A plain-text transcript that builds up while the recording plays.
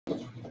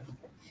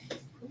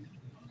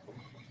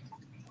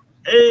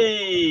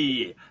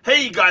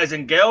Hey guys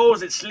and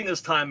girls, it's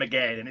Slingers time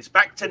again, and it's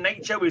back to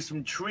nature with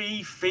some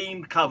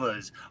tree-themed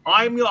covers.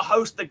 I'm your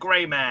host, the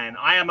Grey Man.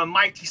 I am a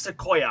mighty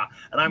sequoia,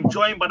 and I'm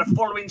joined by the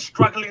following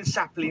struggling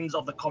saplings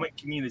of the comic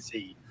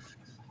community.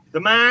 The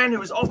man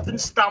who is often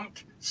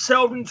stumped,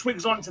 seldom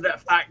twigs onto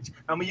that fact,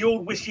 and we all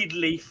wish he'd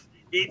leaf.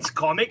 It's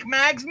Comic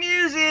Mag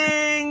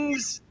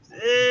Musings!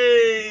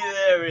 Hey,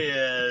 there he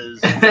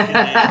is.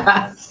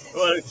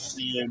 Well,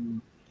 see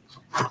him.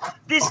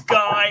 This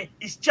guy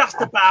is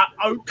just about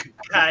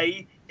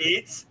okay.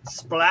 It's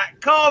Splat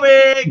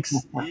Comics.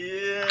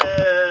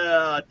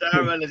 Yeah,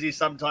 Darren, as he's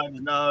sometimes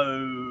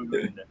known.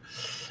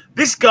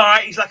 This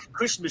guy is like a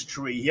Christmas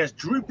tree. He has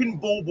drooping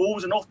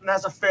baubles and often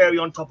has a fairy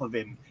on top of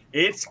him.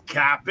 It's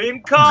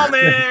CapN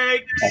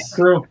Comics. That's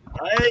true.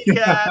 Hey,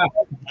 Cap.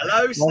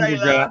 Hello,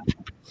 Sailor.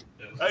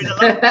 Oh, he's a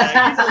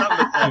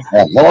lumberjack.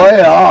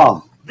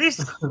 This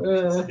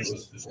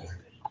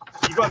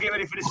you've got to get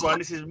ready for this one.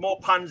 This is more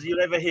puns you'll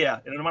ever hear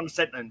in one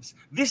sentence.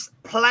 This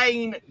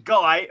plain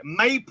guy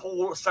may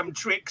pull some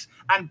tricks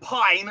and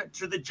pine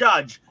to the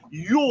judge.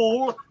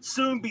 You'll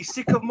soon be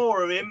sick of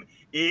more of him.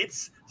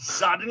 It's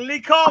Suddenly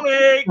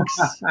Comics.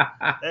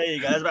 There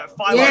you go. There's about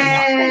 500.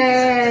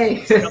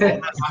 Yay!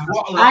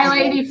 Hi,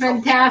 Lady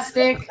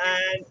Fantastic.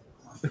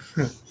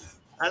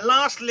 And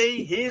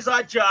lastly, here's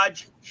our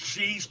judge.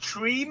 She's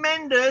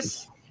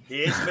Tree-mendous.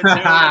 Here's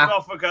Matilda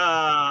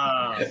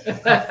Gothika.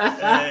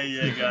 There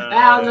you go.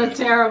 That was a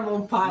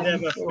terrible pun.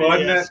 Never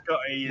fear,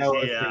 Scotty is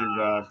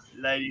here.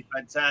 Lady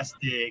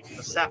Fantastic.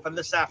 The sap and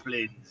the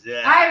saplings.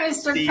 Yeah. Hi,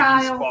 Mr. Stevie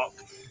Kyle. Spock.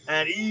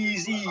 And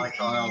easy.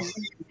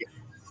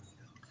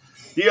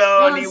 The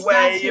only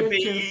way you be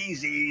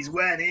easy is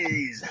when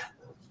he's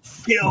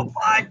killed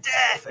by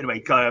death. Anyway,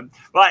 go on.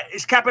 Right,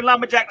 it's CapN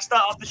Lumberjack to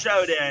start off the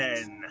show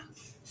then.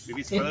 With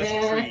his first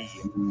tree.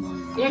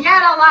 You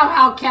gotta love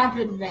how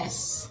CapN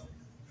invests.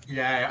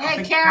 Yeah.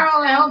 Hey,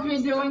 Carol, I hope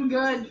you're doing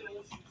good.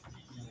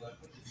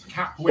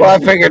 Well, I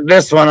figured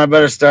this one I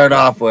better start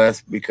off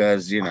with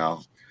because, you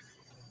know,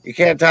 you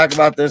can't talk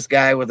about this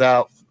guy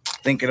without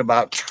thinking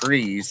about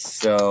trees.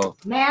 So,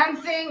 Man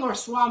Thing or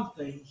Swamp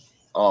Thing?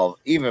 oh,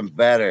 even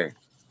better.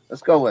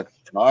 Let's go with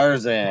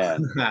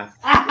Tarzan.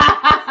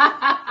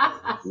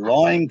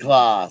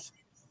 Loincloth.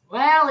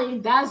 Well, he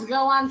does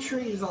go on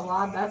trees a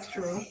lot. That's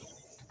true.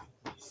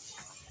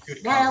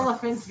 That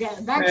elephant's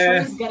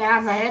tree's gonna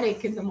have a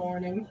headache in the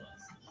morning.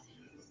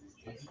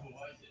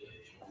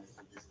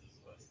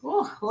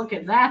 Oh, look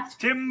at that.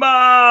 Timber!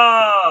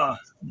 I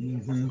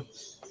mean,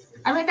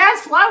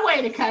 that's one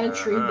way to cut a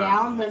tree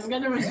down, but it's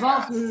going to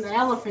result in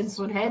elephants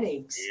with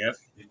headaches. Yep.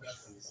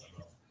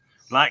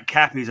 Like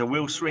Cap, he's a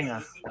wheel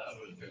swinger.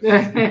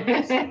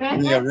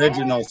 The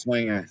original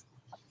swinger.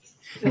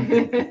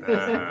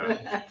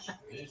 Yeah,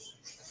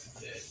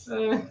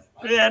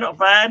 not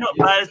bad, not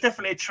bad. There's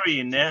definitely a tree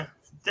in there.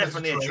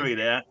 Definitely a tree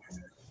there.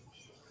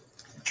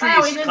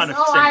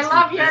 I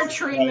love your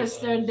tree,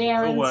 Mr.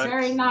 Darren. It's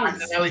very nice.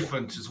 And an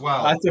elephant as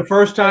well. That's the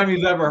first time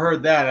he's ever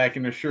heard that, I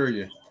can assure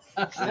you.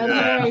 That's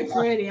very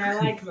pretty. I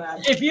like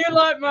that. If you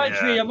like my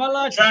tree, am I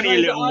allowed to only a say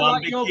little that I one,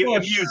 like but your it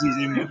bush? amuses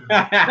him.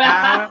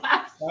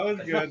 That was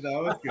good.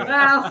 That was good.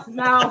 Well,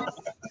 no.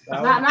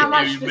 Not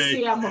much to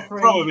see, I'm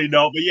afraid. Probably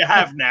not, but you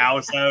have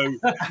now, so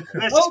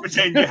let's just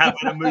pretend you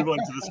haven't and move on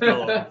to the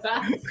score.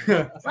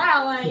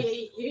 Well,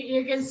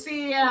 you can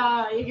see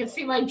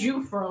my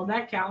Jew furl.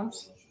 That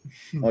counts.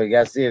 Oh, you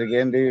got to see it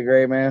again, do you,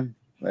 Grey Man?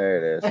 There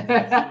it is.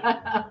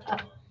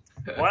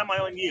 Why am I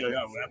on you?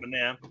 Oh, what happened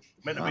there?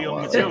 Meant to be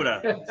on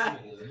Matilda.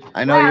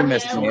 I know you're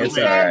missing me. It's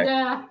all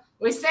right.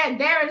 We said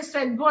Darren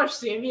said Bush,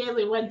 so he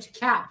immediately went to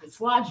Cap. It's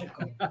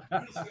logical.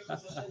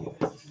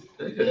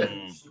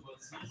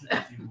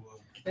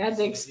 That's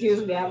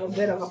excuse me, I have a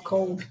bit of a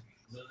cold.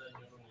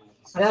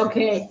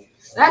 Okay.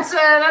 That's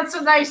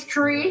a nice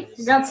tree.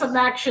 Got some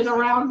action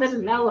around it,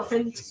 an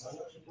elephant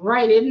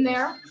right in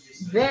there.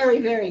 Very,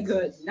 very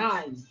good.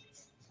 9.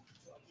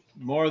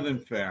 More than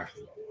fair.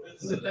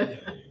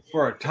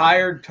 For a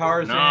tired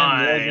Tarzan.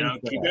 9.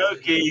 Okie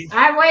dokie.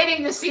 I'm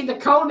waiting to see the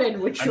Conan,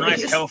 which a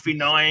nice healthy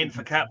 9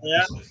 for Cap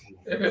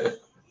there.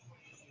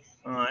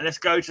 All right, let's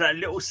go to that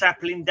little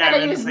sapling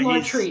Darren for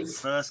his trees.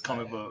 First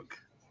comic book.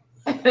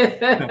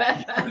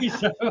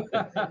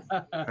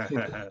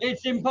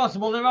 It's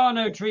impossible. There are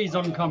no trees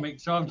on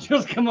comics, so I've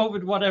just come up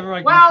with whatever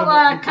I can.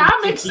 Well,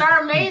 comics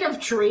are made of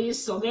trees,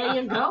 so there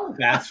you go.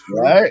 That's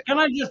right. Can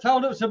I just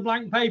hold up some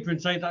blank paper and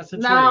say that's a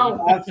tree?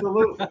 No,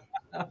 absolutely.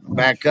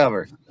 Back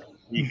cover.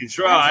 You can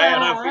try. I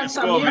don't think it's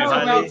score me,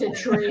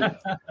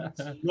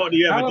 What do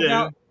you ever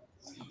do?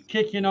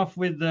 Kicking off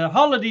with the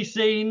holiday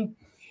scene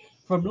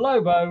from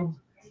Lobo.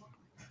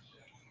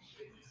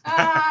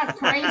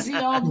 Crazy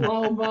old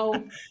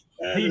Lobo.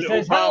 He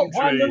says, help,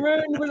 I'm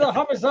marooned with a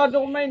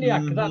homicidal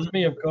maniac. That's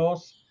me, of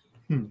course.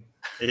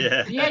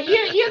 Yeah.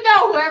 You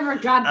know whoever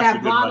got That's a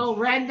that good bottle,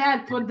 read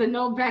that, put the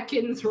note back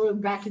in, threw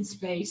it back in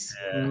space.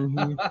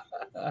 Mhm.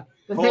 But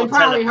Poor they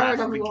probably telepath heard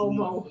of freaking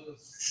Lobo.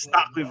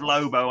 Stuck with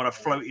Lobo on a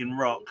floating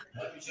rock.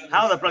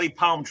 How the bloody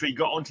palm tree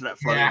got onto that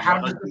floating Yeah, how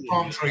rock? did the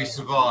palm tree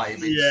survive?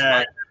 It's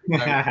Yeah.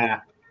 like,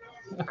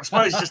 I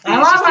suppose it's just I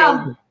the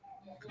love old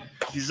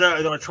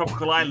deserted on a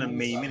tropical island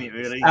meme, isn't it,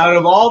 really? Out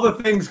of all the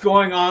things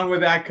going on with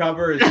that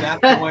cover, is that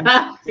the one?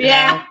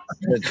 Yeah.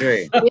 The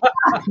tree.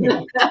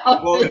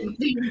 Well,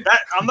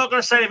 I'm not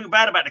going to say anything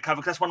bad about the cover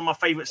because that's one of my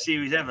favourite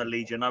series ever,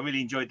 Legion. I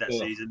really enjoyed that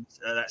season,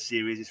 that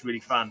series. It's really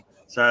fun.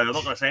 So I'm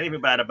not going to say anything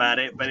bad about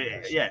it, but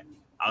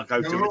I'll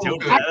go to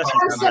Matilda. That's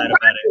not bad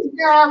about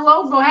it.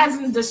 Lobo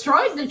hasn't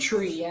destroyed the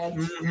tree yet.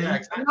 yeah,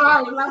 exactly.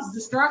 No, he loves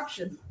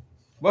destruction.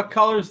 What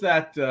color's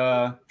that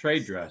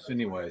trade dress,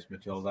 anyways,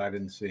 Matilda? I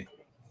didn't see.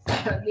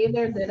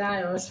 Neither did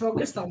I. I was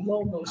focused on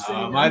Lobo.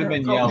 Might have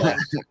been yellow.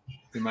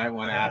 You might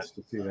want to ask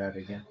to see that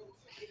again.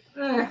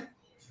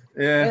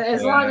 Yeah.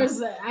 As long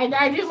as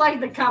I do like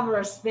the cover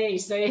of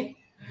Space.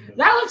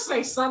 That looks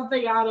like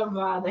something out of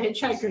the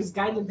Hitchhiker's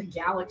Guide to the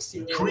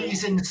Galaxy.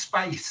 Trees in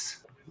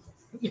space.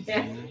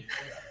 Yeah.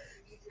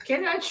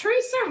 Can a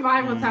tree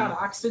survive without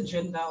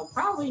oxygen, though?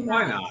 Probably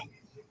not. Why not?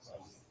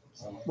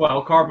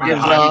 Well, carbon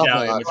Gives dioxide. off,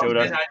 doubt it,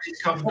 Matilda.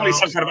 Probably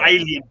some kind of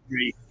alien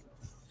tree.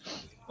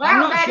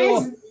 Well, not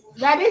sure.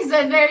 that is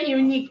a very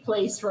unique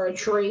place for a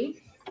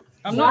tree.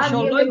 I'm not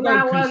sure giving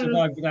that Lobo can one-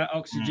 survive without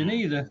oxygen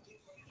either.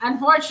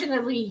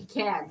 Unfortunately, he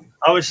can.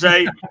 I would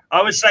say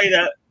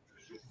that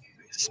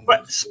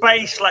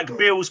space, like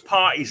Bill's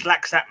parties,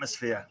 lacks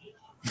atmosphere.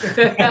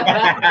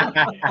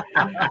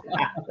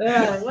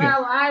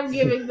 Well, I'm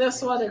giving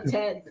this one a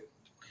 10.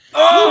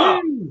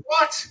 Oh,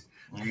 what?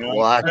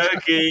 What?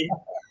 Turkey.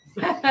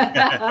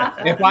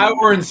 If I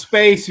were in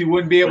space, you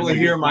wouldn't be able to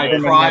hear my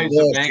cries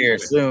of Here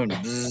anguish. soon.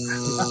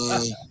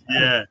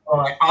 Yeah. All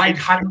right, I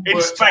hadn't In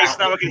worked space, out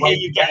now I the can way hear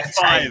you to get a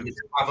 5. 10 is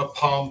to have a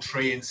palm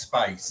tree in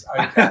space.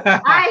 Okay.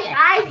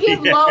 I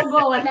give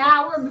Lobo an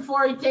hour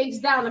before he takes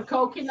down a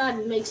coconut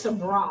and makes a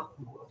bra.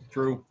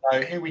 True.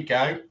 So here we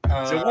go.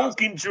 It's a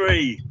walking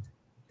tree.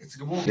 It's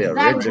a walking The Is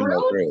that original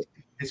Groot? group.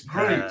 It's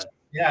Groot.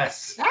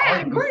 Yes.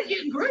 Yeah, Groot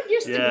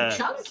used to Yeah. be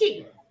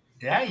chunky.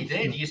 Yeah, he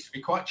did. He used to be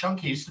quite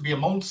chunky. He used to be a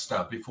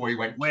monster before he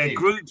went Where big.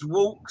 Groot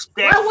walks,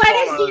 death Well, what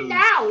is he follows.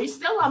 now? He's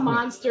still a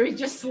monster. He's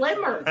just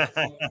slimmer.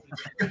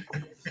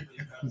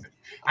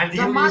 And It's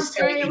a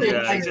monster alien.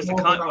 Yeah, he's just a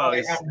kind I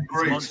of am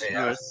Groot here.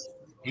 monstrous.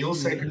 He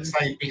also could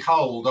say,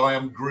 "Behold, I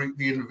am Groot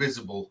the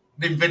Invincible.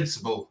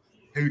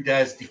 Who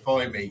dares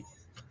defy me?"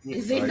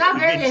 He's not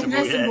very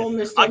Invincible, invisible,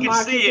 Mr. I can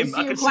Mark. see him.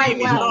 I can see quite him.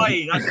 He's well.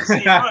 lying. I can see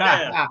him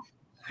right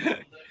there.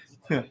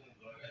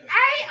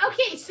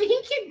 Okay, so he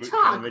can Groot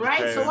talk, kind of right?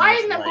 So vegetarian, why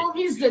in the that's right.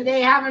 movies did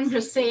they have him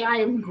just say, "I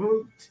am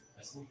Groot"?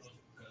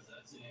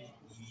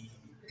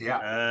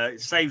 Yeah.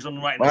 It saves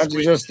on writing Why the don't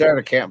you script. just start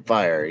a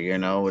campfire? You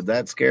know, would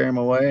that scare him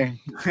away?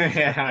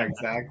 Yeah,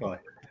 exactly.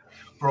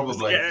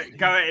 Probably. Yeah,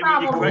 go at him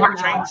with your Probably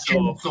correct not.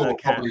 chainsaw.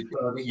 Probably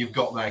that you've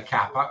got there,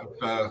 Cap.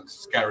 That would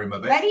scare him a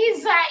But bit.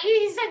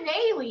 he's an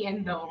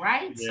alien, though,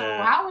 right? So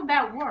Yeah. how would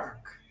that work?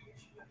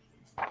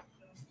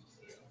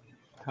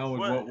 How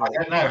would What? I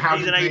don't know. How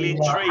He's did an alien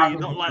the, tree, how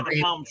did not like the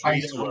tree palm tree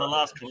face that was on the work?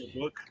 last comic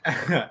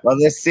book. Well,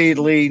 this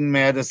seedling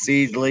met a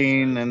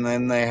seedling, and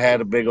then they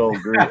had a big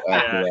old group after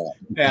Yeah. that.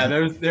 Yeah,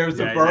 there's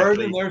a Yeah, bird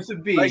exactly. and there's a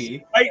bee.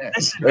 Hey,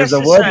 There's a let's just say,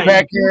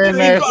 woodpecker in if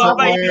there you've got a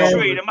baby somewhere.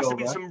 tree, there must have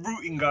been some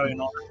rooting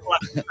going on.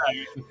 Nah,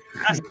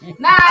 Has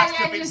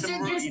to yeah, be it's some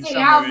rooting interesting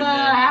somewhere how in there.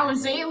 how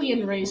his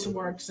alien race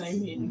works. I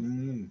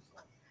mean,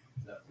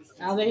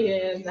 how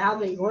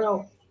they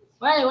grow.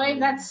 Well, anyway,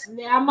 that's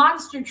a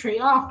monster tree.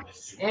 Oh,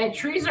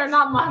 trees are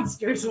not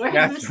monsters. Where's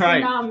That's this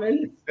right.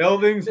 phenomenon?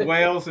 Buildings,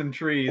 whales, and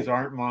trees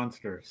aren't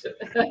monsters.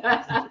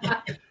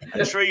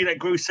 A tree that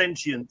grew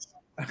sentient.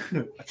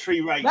 A tree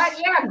race. But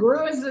yeah,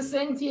 Gru is a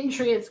sentient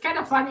tree. It's kind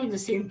of funny to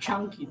see him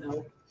chunky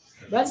though.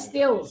 But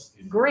still,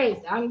 great.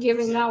 I'm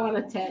giving that one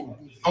a 10.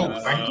 Oh,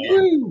 thank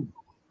you.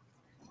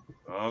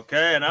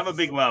 Okay, another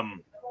big one.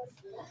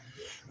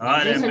 All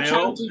right, There's then, a Bill.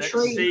 chunky Let's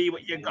tree. see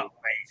what you got,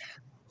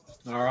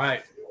 mate. All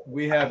right.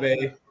 We have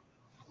a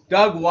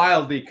Doug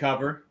Wildey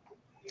cover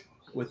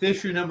with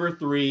issue number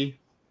 3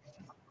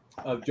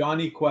 of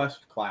Johnny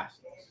Quest Classics.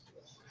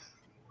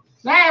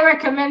 May I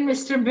recommend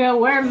Mr. Bill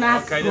wear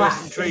matte Okay, there's some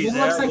glasses. trees It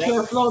there, looks like yeah.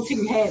 you're a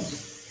floating head.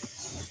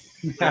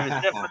 There's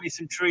definitely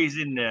some trees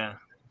in there.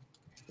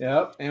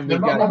 Yep, and we've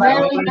A got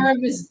very Billy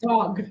nervous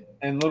dog.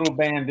 and Little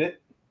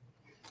Bandit.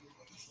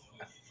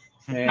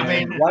 And I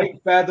mean- White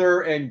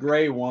Feather and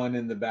Gray One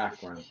in the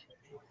background.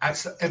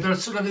 They're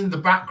sort of in the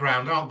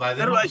background, aren't they?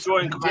 They're like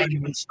drawing completely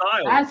different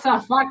style. That's a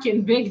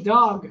fucking big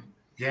dog.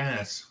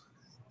 Yes.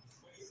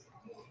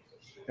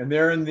 And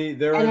they're in the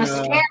And a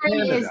scary.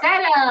 Canada. Is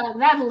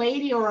that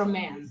lady or a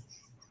man?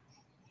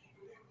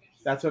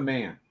 That's a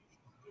man.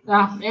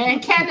 In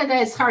Canada,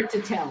 it's hard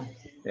to tell.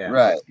 Yeah.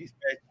 Right.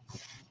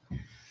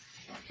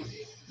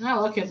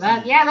 Oh, look at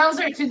that. Yeah, those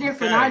are two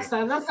different Okay. art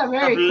styles. That's a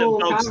very Couple cool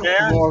little dogs cover.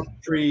 there. More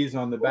trees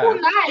on the back. Oh,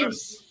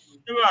 nice.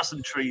 There are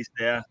some trees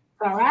there.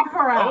 The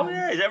wraparound. Oh,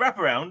 yeah. Is that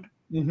wraparound?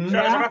 So as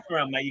a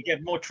wraparound, mate, you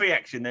get more tree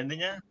action then,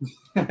 didn't you?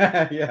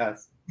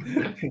 Yes.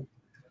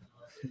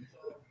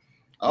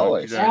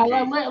 Always. Yeah,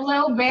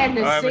 little band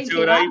is All right, sinking.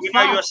 Matilda, we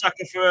know you're a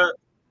sucker for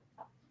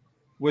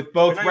With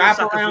both I know you're a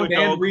sucker for wraparound a and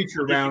dog reach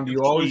with around, you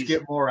different always trees.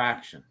 get more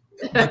action.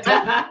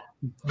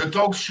 The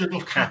dogs should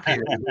look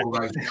happier with all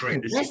those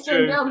tricks.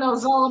 Mr. Bill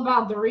knows all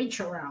about the reach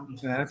around.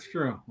 That's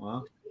true.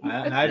 Well,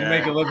 I had to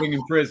make a living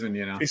in prison,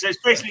 you know. So it's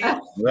basically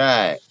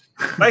Right.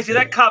 basically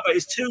that cover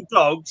is two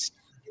dogs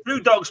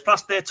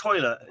plus their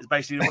toilet is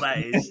basically what that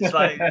is. It's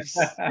like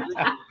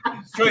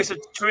choice of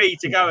tree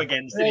to go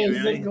against,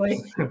 isn't it, really?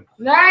 Basically.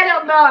 No, I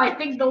don't know. I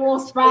think the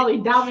wolf's probably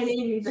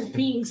dominating the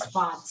peeing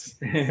spots.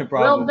 Will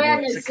Probably.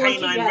 Ben It's is a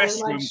looking canine at it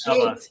restroom like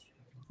cover. shit.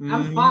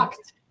 I'm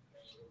fucked.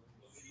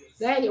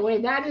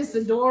 Anyway, that is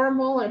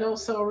adorable and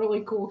also a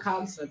really cool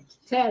concept.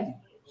 10.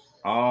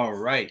 All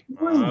right. Okie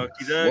Whoa.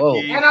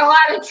 dokie. And a lot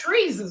of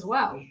trees as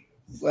well.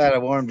 Glad I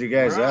warmed you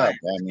guys Right. up.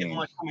 I Get mean,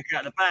 my comic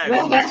out of the bag.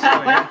 on that,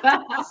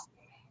 sorry.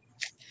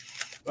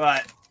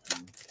 Right.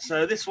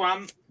 So this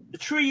one, the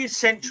tree is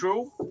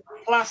central.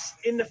 Plus,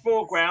 in the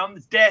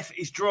foreground, Death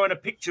is drawing a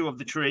picture of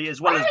the tree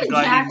as well as the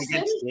guy leaning Jackson.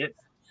 against it.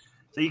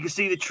 So you can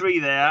see the tree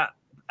there,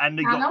 and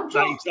they I got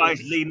know these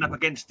guys leaning up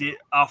against it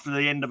after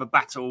the end of a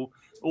battle.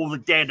 All the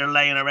dead are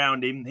laying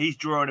around him. He's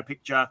drawing a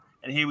picture,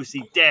 and here we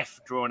see Death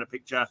drawing a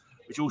picture,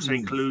 which also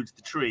includes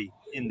the tree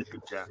in the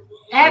picture.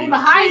 And you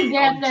got behind tree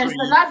them, on there's tree.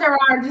 another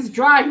artist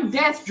drawing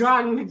Death,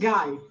 drawing the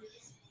guy.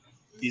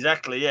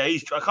 Exactly, yeah. You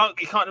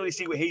can't really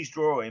see what he's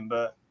drawing,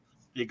 but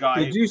your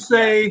guy. Did you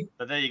say? Yeah,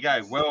 but there you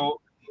go.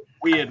 Well,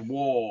 Weird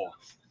War.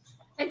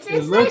 It's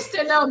It nice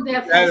to know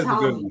Death that has is a good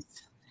hobbies.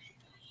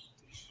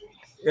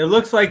 It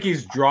looks like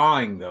he's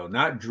drawing though,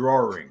 not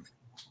drawing.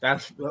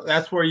 That's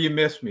where you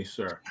miss me,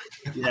 sir.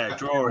 Yeah, I'm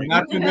drawing.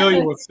 not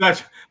familiar with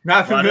such.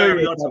 Not Well, I know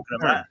familiar what with you're that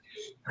talking about.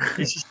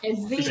 It's just,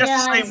 It's it's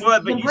just the same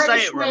word, but you say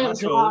it wrong.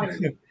 That's all. term.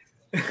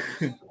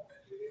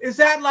 Is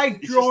that like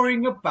It's just-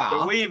 drawing a But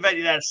bow? we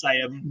invented how to say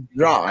them.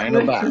 drawing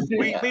about.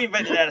 We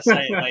invented how to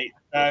say it, mate.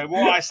 So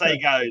what I say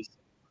goes.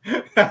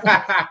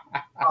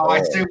 Oh,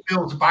 I still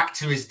builds back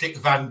to his Dick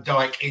Van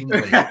Dyke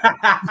English.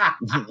 Yeah,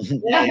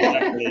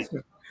 exactly.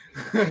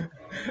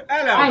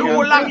 Hello. I Oh,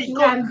 don't lovely think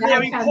God, Van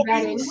Mary Dyke has that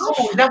Poppins.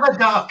 in- Never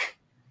duck.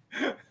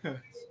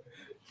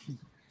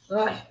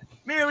 Ugh.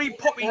 Mary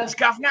Poppins,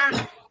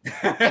 governor.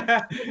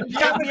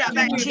 Shut me up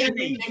that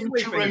chimney.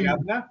 Governor.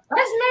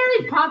 Was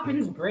Mary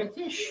Poppins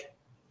British?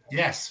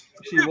 Yes.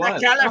 She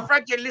was.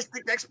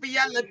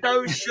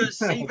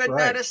 Califragilisticexpialidocious. Even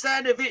Right. though the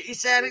sound of it, he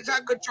sounded so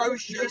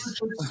atrocious.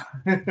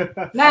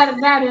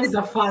 That is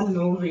a fun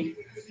movie.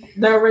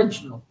 The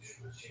original.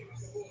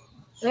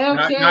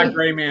 Okay. Not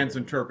Gray Man's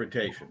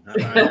interpretation.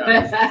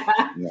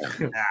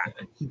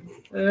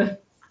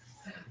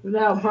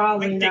 No,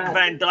 probably Dick not.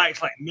 Van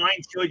Dyke's like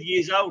 90 odd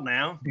years old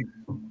now.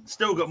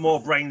 Still got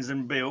more brains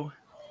than Bill.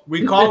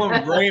 We call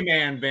him Gray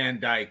Man Van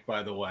Dyke,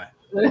 by the way.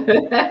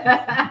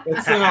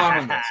 It's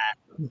synonymous.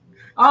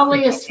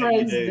 Only his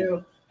friends do.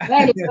 do.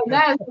 That is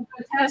a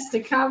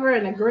fantastic cover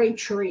and a great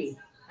tree.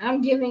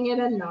 I'm giving it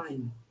a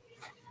 9.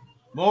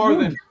 More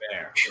than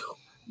fair.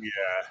 Yeah.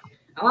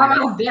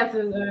 Oh, Death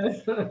is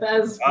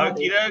that's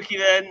funny. Okie dokie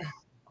then.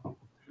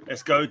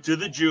 Let's go to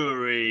the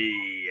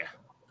jury.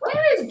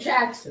 Where is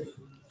Jackson?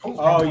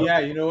 Oh yeah,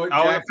 you know what?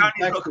 Oh, Jackson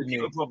apparently he's got texted me.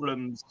 computer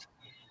problems.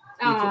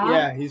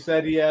 Yeah, he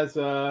said he has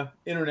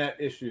internet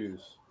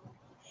issues.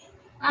 He's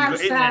I'm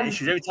got internet sad.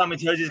 issues. Every time he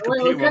turns his We're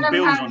computer on, gonna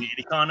Bill's have- on it,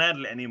 he can't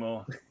handle it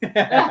anymore. We're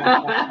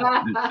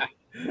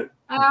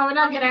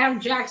not gonna have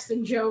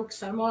Jackson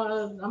jokes. I'm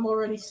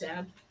already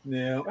sad.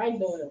 Yeah. Right,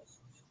 Doyle.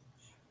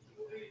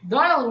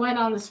 Doyle went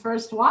on his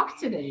first walk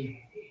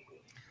today.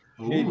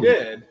 He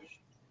did.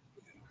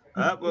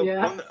 Well,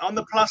 Yeah. on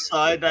the plus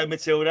side, though,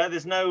 Matilda,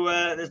 there's no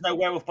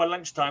werewolf by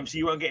lunchtime, so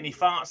you won't get any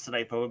farts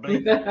today,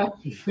 probably.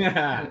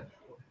 Yeah.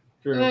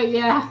 True.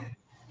 Yeah.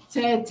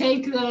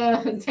 Take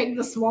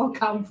the small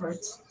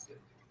comforts.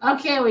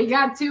 Okay, we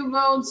got 2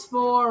 votes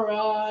for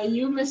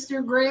you,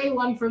 Mr. Gray,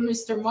 1 for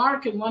Mr.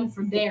 Mark, and 1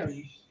 for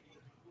Darren.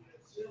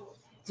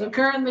 So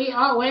currently,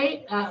 oh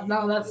wait,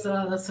 no, that's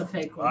a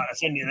fake All one. right, I'll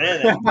send you there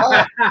then.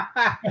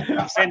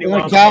 I'll send you You one.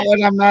 want to count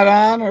when I'm not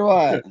on or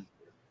what?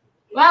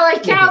 Well,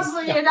 it counts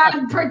when you're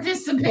not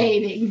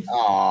participating.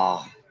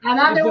 Oh,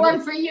 Another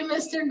one for you,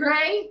 Mr.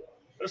 Gray.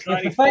 Looks If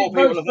like the 4 fake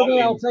people votes have for me,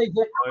 I'll voted. take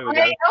it. There we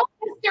Hey, go. oh,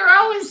 Mr.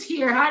 O is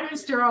here. Hi,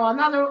 Mr. O.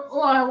 Another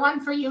one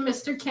for you,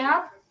 Mr.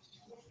 Cap.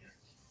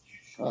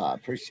 oh, I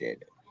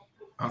appreciate it.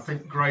 I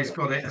think Gray's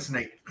got it, hasn't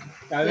he?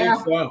 I Yeah.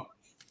 think so.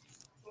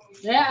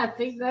 Yeah, I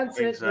think that's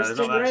it, So there's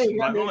Mr. Gray.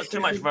 not too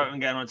much voting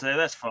going on today.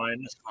 That's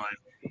fine.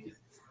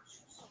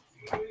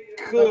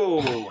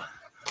 Cool.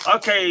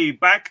 Okay,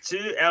 back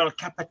to El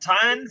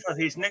Capitan for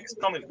his next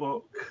comic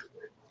book.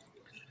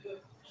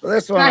 Well,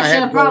 this one I I should had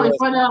have to go probably with,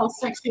 put a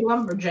sexy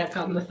lumberjack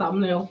on the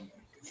thumbnail.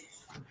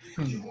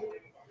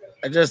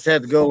 I just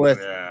had to go with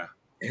Yeah.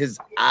 his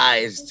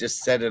eyes.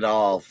 Just said it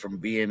all from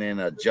being in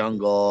a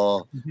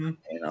jungle, an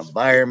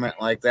environment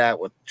like that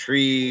with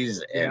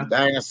trees and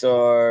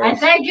dinosaurs. I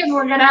think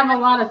we're gonna have a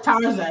lot of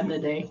Tarzan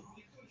today.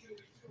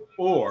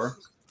 Or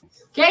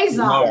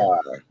Kazar.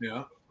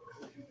 Yeah.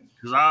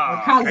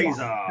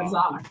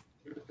 Kazar.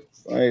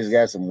 Well, he's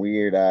got some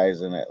weird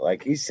eyes in it.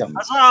 Like he's some.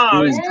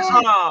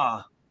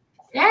 Huzzah!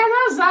 Yeah,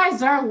 those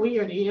eyes are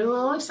weird. He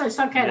looks like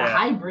some kind of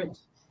hybrid.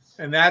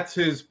 And that's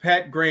his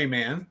pet gray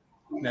man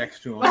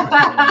next to him.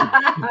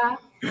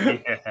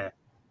 Yeah.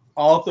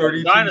 All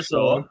 32 dinosaur.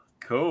 sold.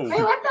 Cool.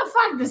 Hey, what the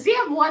fuck? Does he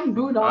have one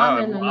boot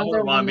on and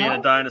another one? Mind being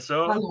a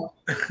dinosaur. Oh,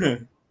 no.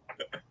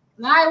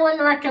 I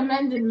wouldn't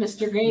recommend it,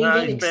 Mr. Gray. No,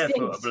 Get he's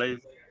barefoot, I extinct. believe.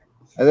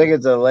 I think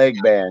it's a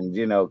leg band.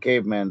 You know,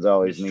 cavemans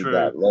always It's need true.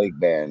 that leg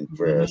band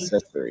for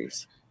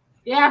accessories.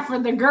 Yeah, for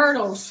the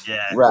girdles.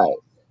 Yeah. Right.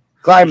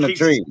 Climb the Keeps-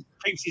 tree.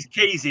 Keeps his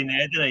keys in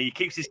there, doesn't he? He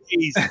keeps his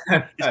keys,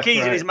 That's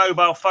in right. his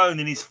mobile phone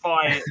and his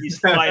fire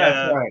That's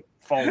right.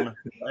 phone,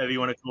 whatever you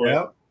want to call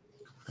Yep.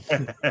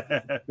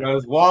 it. Got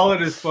his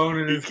wallet, his phone,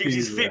 and He his keeps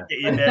his keys.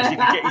 Fitbit in there so he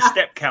can get his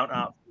step count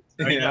up.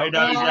 He Yeah.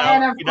 knows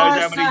And of he knows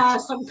how course, many.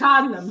 some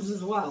condoms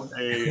as well.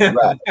 There you go.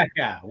 Right.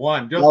 Yeah,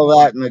 one. Just All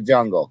that in the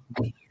jungle.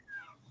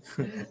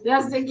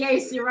 Just in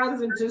case he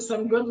runs into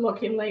some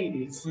good-looking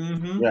ladies.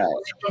 Mhm.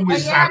 Right.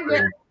 With Yeah,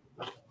 sapling.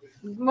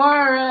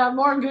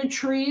 More good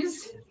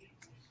trees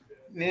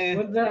Eh,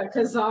 with the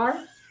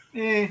Kazar.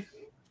 eh.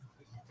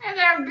 And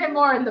they're a bit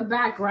more in the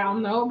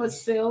background, though, but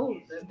still,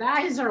 the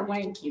eyes are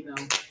wanky, though.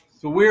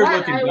 It's a weird But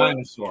looking I would-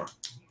 dinosaur.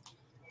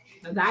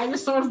 The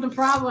dinosaur's the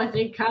problem. I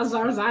think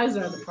Kazar's eyes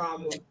are the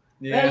problem.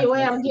 Yeah,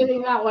 Anyway, I'm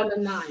giving that one a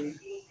 9.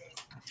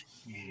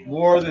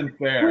 more than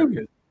fair.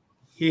 'Cause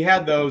he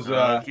had those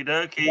Okie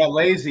dokie. that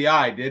lazy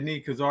eye, didn't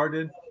he? Kazar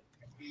did.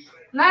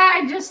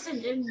 Nah,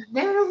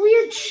 they're a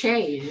weird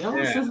shade. It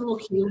almost Yeah. doesn't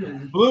look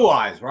human. Blue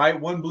eyes, right?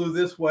 One blue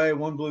this way,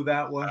 one blue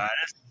that way.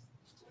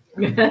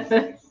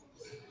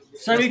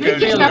 So Speaking Kal-El,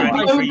 Speaking of of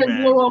blue, blue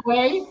that blew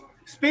away,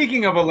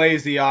 Speaking of a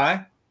lazy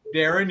eye,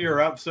 Darren,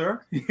 you're up,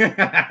 sir.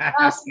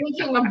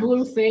 speaking of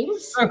blue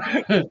things,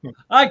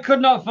 I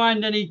could not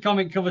find any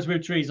comic covers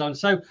with trees on.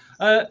 So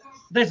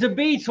there's a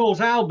Beatles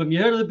album.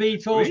 You heard of the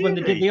Beatles when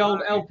they did the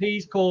old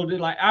LPs called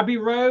like Abbey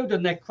Road,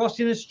 and they're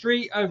crossing a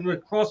street over a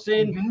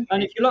crossing.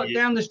 And if you look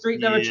down the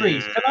street, there are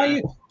trees.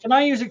 Can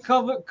I use a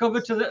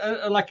cover to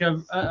the like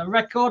a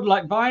record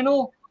like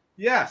vinyl?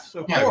 Yes,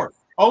 of Yeah. course.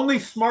 Only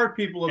smart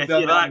people have If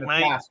done you that like, in the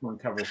mate. past on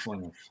cover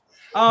slingers.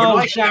 Oh,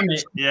 I- damn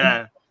it!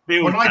 Yeah.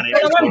 Bill When I done it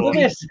get I went before. for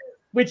this,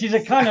 which is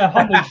a kind of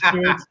homage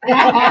to it.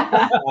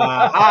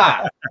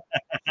 Aha!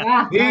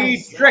 He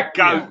nice. tricked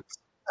you. Goat.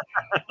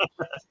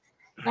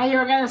 Now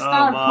you're gonna Oh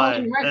start my.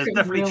 pulling There's records.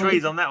 definitely really.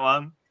 trees on that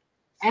one.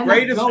 And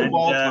Greatest the goat. of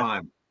all And,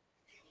 time.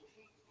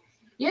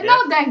 You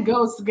know that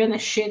goat's gonna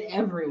shit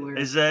everywhere.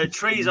 There's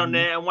trees on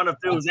there, and one of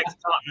Bill's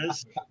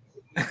ex-partners.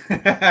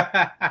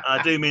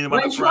 I do mean the one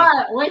at the Which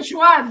front. one? Which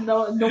one?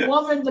 The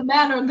woman, the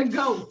man, or the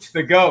goat?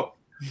 The goat.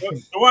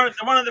 The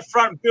one at the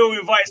front, Bill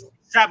invites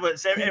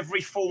Sabbats every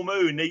full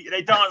moon.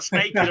 They dance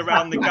naked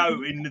around the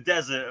goat in the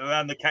desert,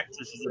 around the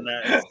cactuses and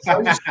that.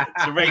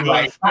 It's a regular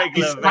Right, event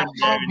that there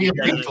can't in be a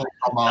the desert. Beatle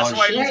That's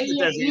why homage. Yeah, it's the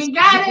desert. you It's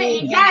got people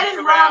it. You got it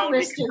walk wrong, around, they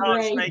Mr.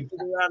 dance Gray. naked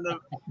around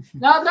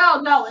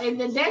the- No. In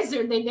the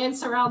desert, they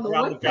dance around the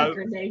Around the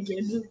woodpecker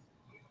naked.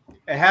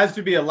 It has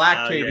to be a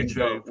lactating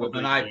true, goat with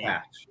an probably. eye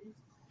patch.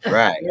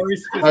 Right. Very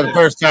That's the specific.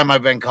 first time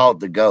I've been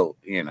called the goat,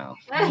 you know.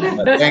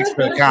 But thanks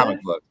for the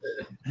comic book.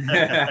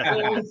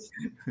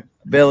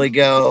 Billy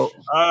Goat.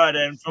 All right,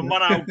 then. From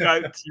one old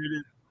goat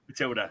to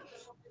Matilda.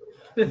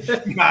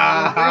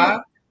 Uh-huh.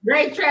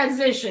 Great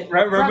transition.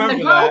 Right, From the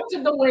remember goat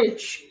to the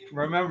witch.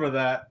 Remember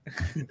that.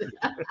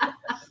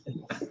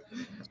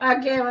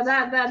 Okay, well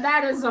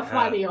that is a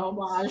funny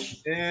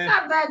homage. Eh,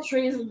 Not bad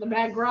trees in the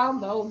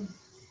background though.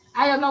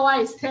 I don't know why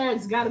his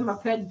parents got him a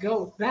pet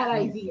goat. Bad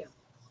idea.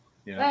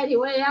 yeah,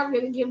 Anyway, I'm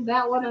gonna give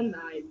that one a 9.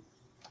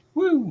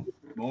 Woo!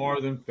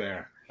 more than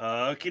fair.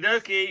 Okie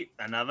dokie.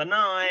 Another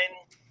 9.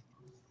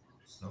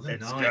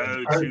 Let's go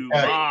to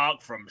Okay.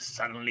 Mark from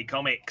Suddenly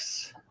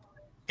Comics.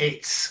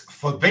 It's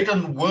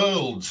Forbidden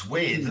Worlds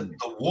with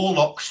the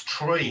Warlock's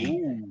Tree.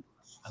 Ooh.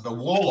 And the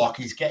Warlock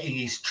is getting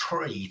his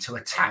tree to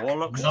attack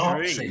Warlock's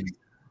Nazis. tree.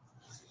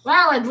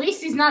 Well, at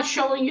least he's not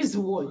showing his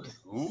wood.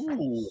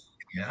 Ooh.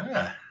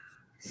 Yeah.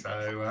 So,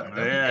 there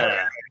we Yeah.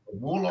 go. The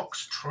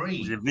Warlock's He's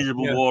Tree. a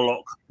visible Yeah.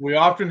 warlock. We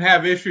often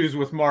have issues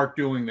with Mark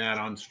doing that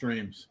on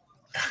streams.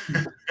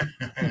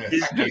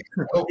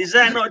 Is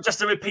that not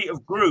just a repeat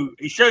of Groot?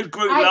 He showed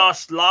Groot I-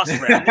 last round.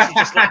 This is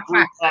just like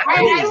Groot part two,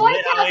 I isn't like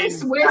it? how I mean,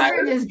 this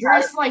wizard is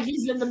dressed like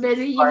he's in the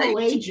medieval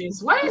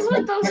ages. What is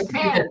with those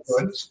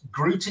pants?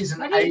 Groot is an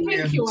What do you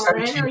alien think you are,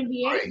 sentient Henry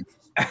the tree.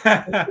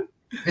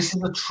 Eighth? This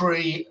is a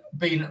tree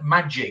being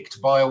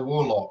magicked by a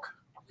warlock.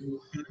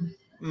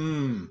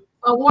 Mm.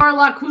 A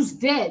warlock who's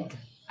dead.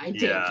 I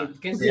take Yeah. it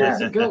because he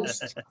was a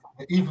ghost.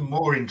 Even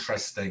more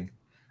interesting.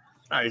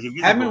 no, he's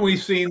invisible. Haven't we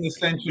seen the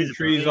sentient Visible.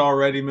 trees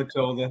already,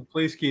 Matilda?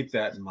 Please keep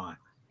that in mind.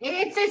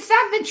 It's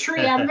not the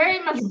tree. I'm very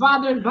much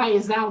bothered by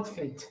his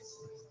outfit.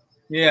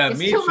 Yeah, It's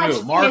me too much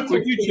too. Mark,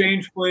 would you fantasy.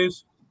 change,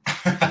 please?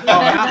 Oh,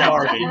 not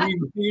Mark.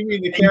 You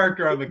mean the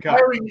character on the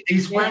cover?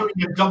 He's wearing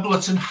a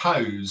doublet and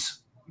hose.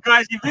 The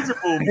guy's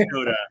invisible,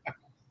 Matilda.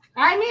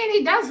 I mean,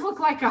 he does look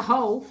like a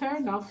hoe. Fair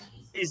enough.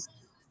 He's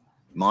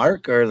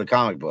Mark or the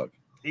comic book?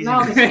 He's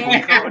No, in the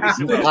can.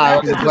 I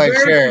was just like,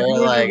 sure.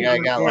 Like, I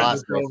got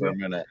lost there for a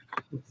minute.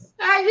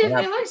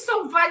 It looks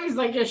so funny. He's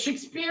like a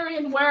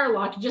Shakespearean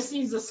werewolf. He just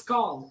needs a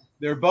skull.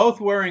 They're both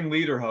wearing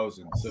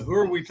lederhosen. So who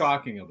are we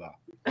talking about?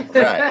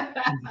 Right.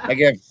 I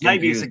get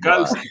maybe it's a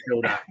ghost.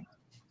 I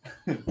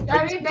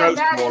mean,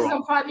 that is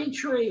a funny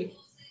tree.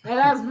 And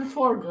that's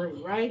before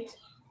Groot, right?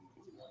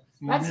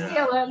 That's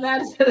still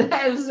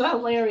that is a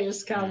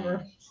hilarious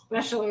cover,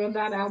 especially with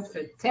that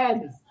outfit.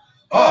 10.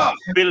 Oh,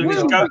 Bill and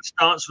his goats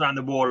dance around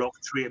the warlock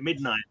tree at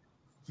midnight.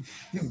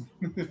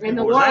 And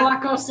the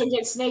warlock also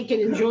gets naked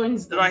and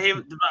joins them. Did I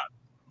hear?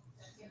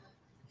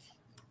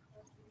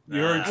 You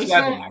heard I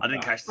 7. I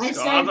didn't catch the I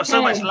score. I've got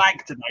so 10. much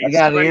lag today. I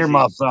got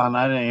earmuffs on.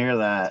 I didn't hear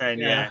that. 10,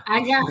 yeah.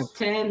 I got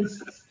 10.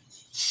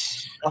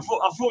 I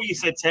thought you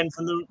said 10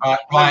 from the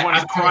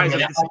right, cries of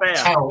despair.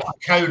 A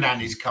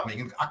Conan is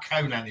coming. A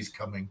Conan is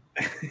coming.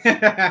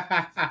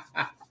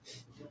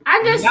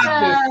 I just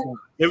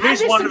there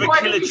is one of a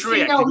killer to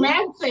tree. see no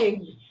man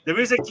thing. There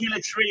is a killer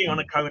tree on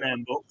a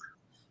Conan book.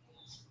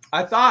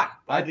 I thought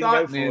didn't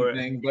go for man it.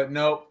 thing, but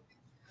nope.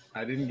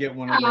 I didn't get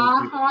one of those.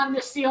 I wanted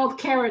to see old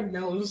Karen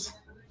nose.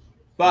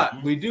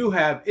 But we do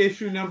have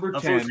issue number 10.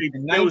 Unfortunately,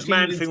 in Bill's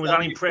man thing was 1974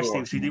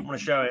 unimpressive, so he didn't want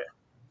to show it.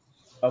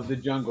 of the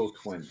Jungle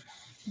Twins.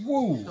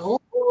 Woo.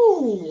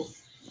 Oh,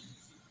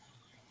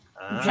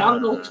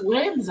 Jungle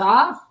Twins,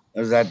 huh?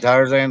 Is that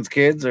Tarzan's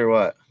kids or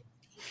what?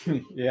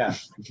 Yeah.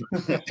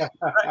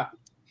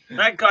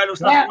 That guy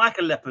looks nothing like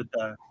a leopard,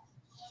 though.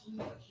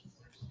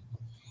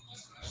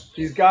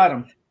 He's got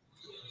him.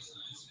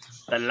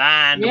 The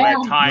land Yeah.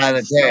 where time By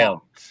the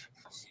tail.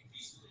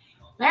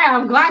 Yeah,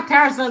 I'm glad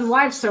Tarzan's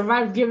wife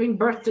survived giving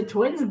birth to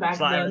twins back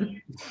It's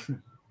like-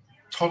 then.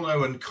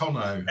 Tono and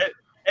Kono.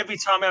 Every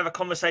time I have a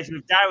conversation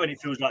with Darren, it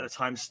feels like the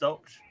time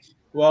stopped.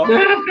 Well,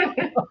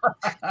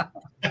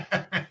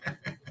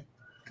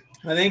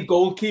 I think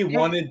Gold Key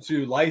wanted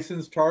to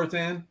license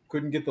Tarzan,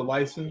 couldn't get the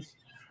license,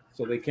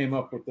 so they came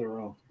up with their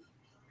own.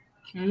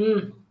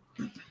 Mm.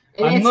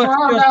 I It's must for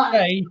all just the,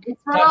 say,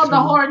 it's for all the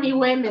horny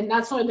women.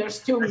 That's why there's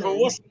too But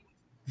many. what's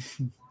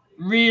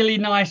really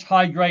nice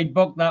high grade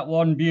book, that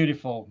one.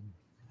 Beautiful.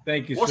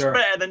 Thank you, What's sir.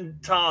 better than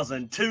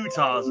Tarzan? 2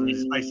 Tarzans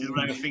is basically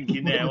what I'm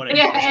thinking there, wasn't it?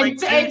 Yeah, Let's and, make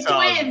 2 and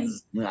Tarzans.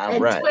 twins. Yeah,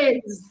 And right.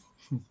 twins.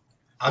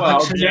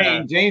 Well,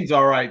 Yeah. Jane's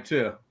all right,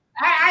 too.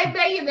 I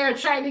bet you they're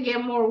trying to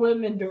get more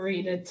women to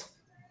read it.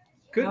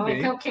 Could I'm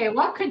be. like, okay,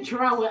 what could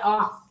draw with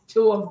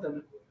 2 of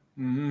them?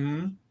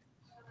 Mm-hmm.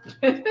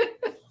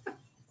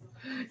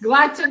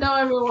 Glad to know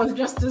everyone's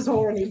just as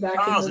horny back in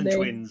Tarzan the day.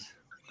 twins.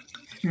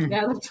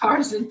 Yeah, the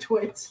Tarzan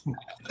twins.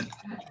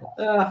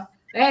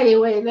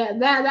 Anyway,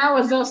 that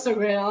was also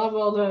great. I love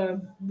all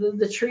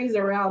the trees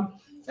around.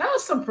 That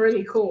was some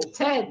pretty cool.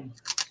 10.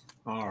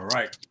 All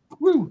right.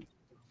 Woo.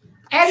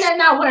 And they're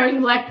not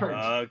wearing leopard.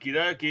 Okie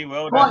dokie.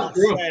 Well What?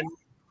 done. Then.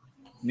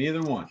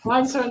 Neither one.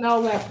 Ones are no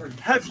leopard.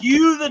 Have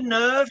you the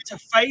nerve to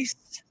face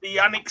the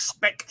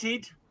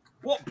unexpected?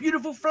 What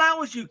beautiful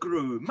flowers you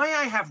grew. May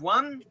I have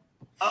one?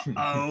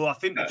 Uh-oh, I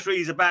think the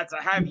tree's about to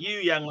have you,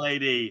 young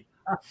lady.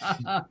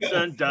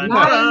 Dun, dun,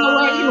 Not in the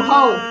way you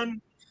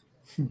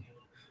hope.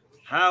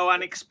 How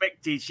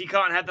unexpected. She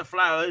can't have the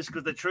flowers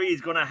because the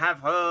tree's going to have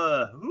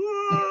her.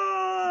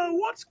 Ooh,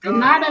 what's going on?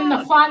 Not in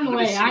the fun Look at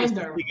way this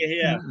sinister either. figure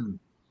here.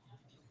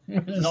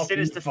 Not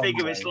Sinister in the fun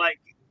figure. way.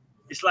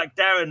 It's like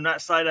Darren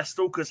outside a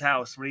stalker's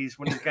house when he's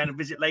going to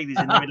visit ladies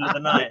in the middle of the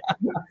night.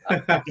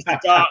 Just a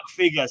dark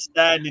figure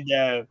standing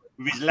there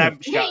with his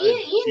lamp shut.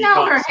 You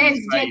know her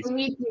head's getting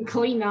eaten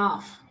clean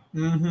off.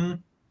 Mm-hmm.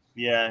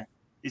 Yeah.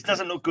 This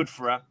doesn't look good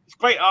for her. It's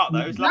great art, though.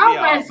 It's No, lovely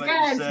but art. it's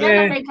but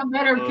gonna make a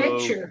better oh.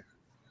 picture.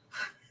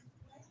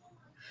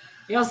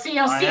 You'll see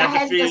I a have a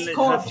headless feeling that her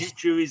corpse.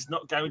 future is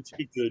not going to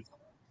be good.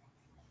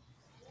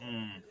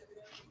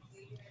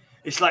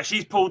 It's like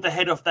she's pulled the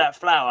head off that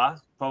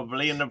flower,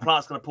 probably, and the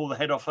plant's going to pull the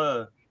head off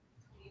her.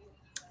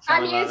 I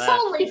Something mean, like it's that.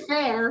 only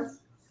fair.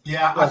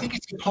 Yeah, I think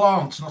it's a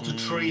plant, not a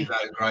tree,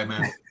 though, Grey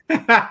Man. No,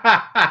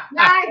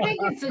 I think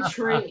it's a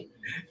tree.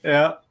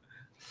 Yeah.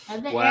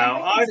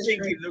 Wow, I it's a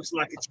think tree. it looks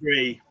like a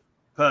tree,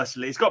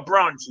 personally. It's got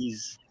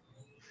branches.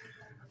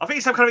 I think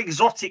it's some kind of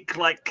exotic,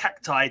 like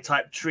cacti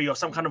type tree or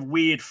some kind of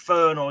weird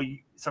fern or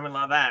something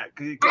like that.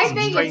 'Cause it got I some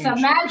think it's a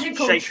strange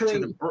magical shape tree to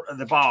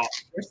the bark.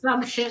 or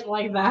some shit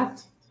like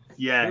that.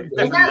 Yeah, And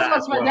definitely that's that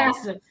what's as well.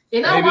 fantastic.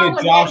 You know Maybe what a would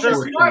make Joshua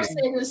this more tree.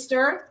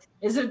 sinister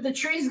is if the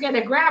tree's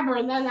gonna grab her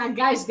and then that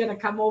guy's gonna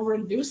come over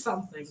and do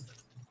something.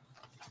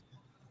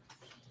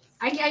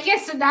 I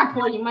guess at that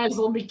point you might as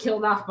well be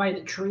killed off by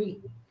the tree.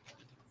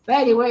 But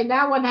anyway,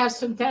 that one has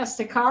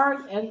fantastic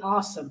art and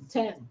awesome.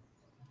 10.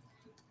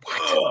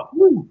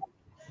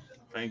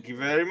 Thank you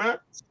very much.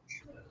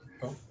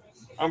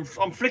 I'm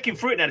flicking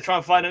through it now to try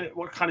and find out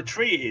what kind of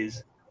tree it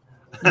is.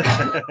 I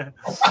think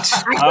it's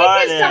some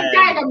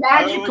kind of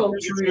magical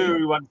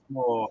tree. Once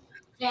more.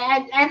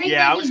 Yeah, I think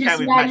Yeah, I they was just going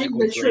with magic magical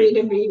the tree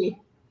to be.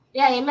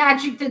 Yeah, he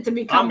magicked it to I'm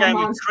become a going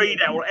with monster. tree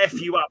that will F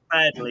you up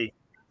badly.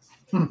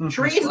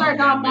 Trees are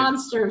not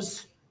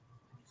monsters.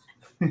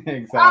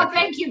 Exactly. Oh,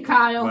 thank you,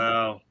 Kyle.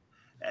 Well,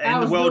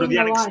 In the world of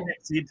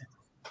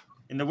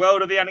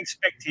the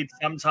unexpected,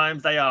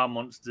 sometimes they are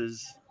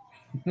monsters.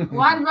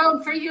 One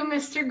vote for you,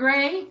 Mr.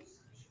 Gray.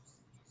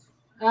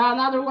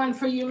 Another one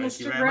for you,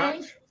 Mr.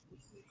 Gray.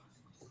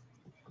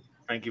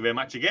 Thank you very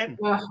much again.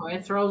 Oh, my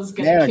throat's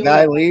gonna Yeah, kill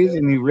guy me. leaves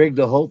and you rig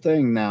the whole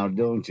thing now,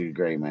 don't you,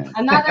 Gray Man?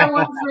 Another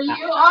one for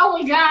you. Oh,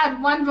 we got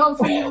one vote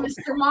for you,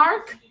 Mr.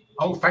 Mark.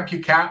 Oh, thank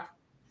you, Cap.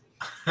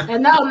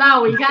 And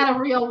no, we got a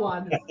real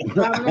one.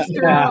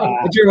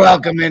 Mr. But you're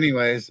welcome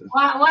anyways.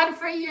 One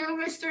for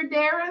you, Mr.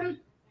 Darren.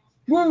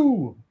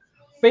 Woo!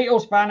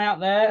 Beatles fan out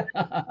there.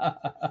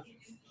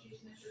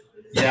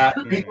 Yeah,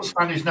 the Beatles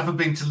fan who's never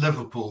been to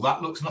Liverpool.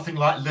 That looks nothing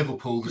like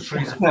Liverpool. The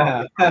trees are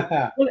far.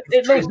 Well,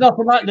 it looks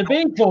nothing like the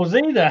Beatles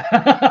either.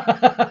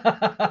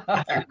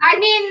 I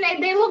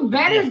mean, they look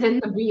better than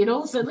the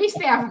Beatles. At least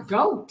they have a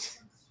goat.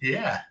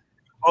 Yeah.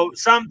 Oh,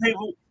 some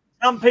people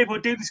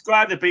do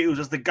describe the Beatles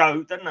as the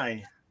goat, don't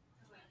they?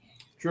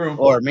 True.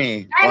 Or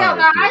me. I don't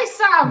know.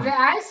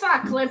 I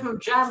saw a clip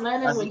of John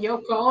Lennon with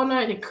Yoko Ono,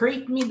 and it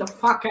creeped me the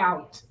fuck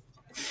out.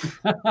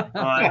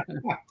 Right.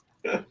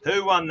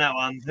 Who won that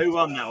one?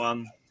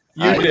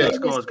 You did.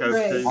 Scores go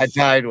to. I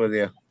tied with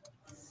you.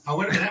 I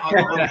went a minute. I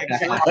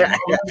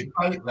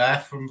got there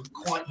from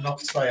quite enough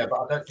slayer,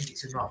 but I don't think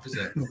it's enough, is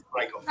it?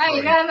 Hey,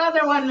 you got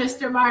another one,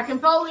 Mr. Mark.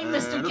 If only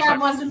Mr. Cap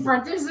wasn't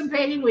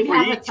participating, we'd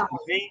have a tie.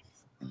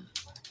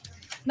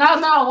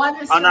 No,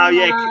 one is. Oh no,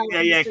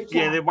 Mr.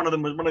 yeah. One of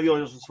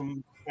yours was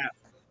from.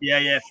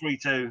 Yeah,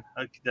 3-2.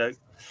 Okay.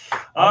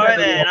 All right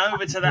then,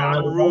 over to that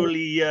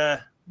unruly.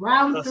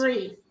 Round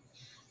 3.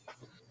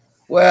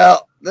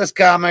 Well, this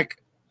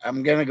comic,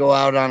 I'm gonna go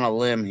out on a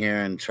limb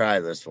here and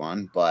try this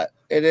one, but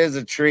it is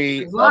a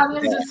tree. As long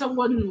as it's a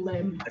wooden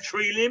limb. A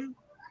tree limb.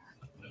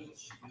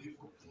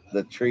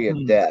 The tree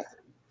of death.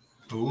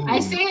 Ooh. I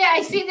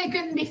see they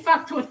couldn't be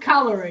fucked with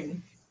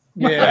coloring.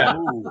 Yeah.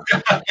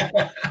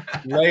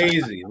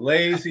 Lazy.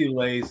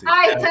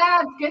 Hi,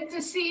 Tab. Good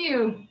to see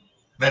you.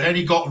 They've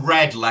only got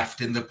red left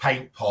in the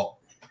paint pot.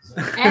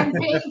 And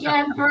pink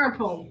and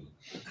purple.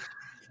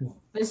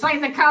 It's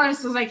like the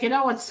colors is like, you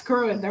know what,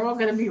 screw it. They're all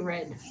going to be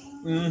red.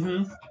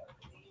 Mm-hmm.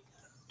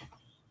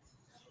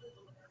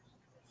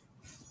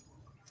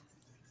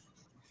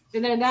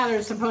 And then now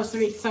they're supposed to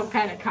be some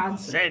kind of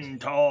concept.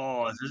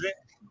 Centaurs, is it?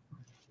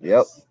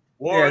 Yep.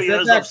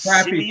 Warriors that of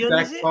crappy Symbion,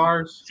 sex is it?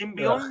 bars?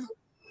 Symbion?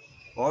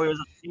 Warriors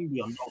of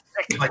Symbion. Oh,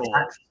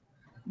 Sectors.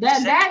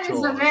 That is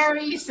a Sectors.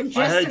 very I heard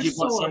suggestive you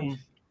got sword. some.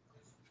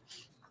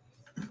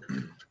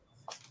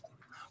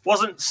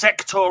 Wasn't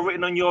Sector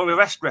written on your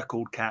arrest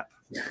record, Cap?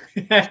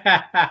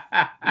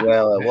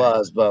 Well, it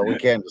was, but we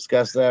can't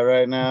discuss that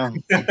right now.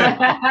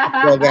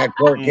 Still got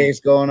court case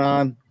going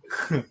on.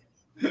 Well,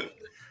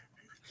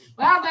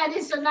 that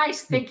is a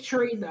nice thick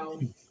tree, though.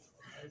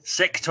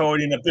 Sector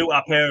in a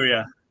built-up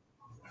area.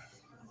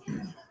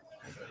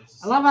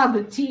 I love how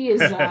the T is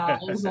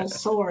a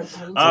sword.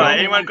 All right,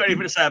 anyone got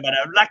anything to say about it?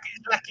 It's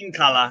lacking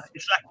colour.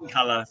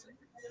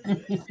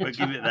 We'll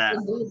give it that.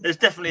 There's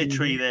definitely a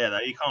tree there,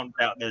 though. You can't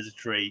doubt there's a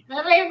tree.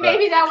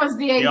 Maybe that was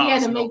the idea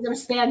art's to make them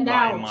stand Right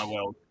out. in my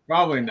world.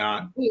 Probably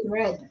not. Be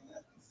red.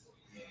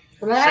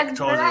 But that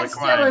still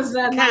is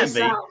a nice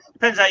Can be.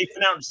 Depends how you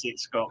pronounce it,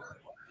 Scott.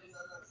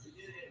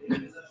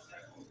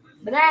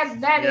 But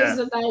that is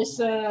a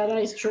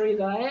nice tree,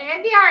 though.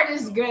 And the art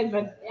is good,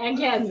 but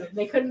again,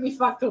 they couldn't be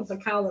fucked with the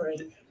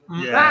coloring.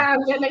 Yeah.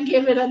 I'm going to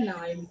give it a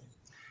 9.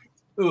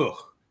 Ugh.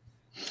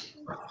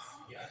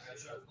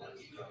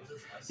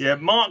 Yeah,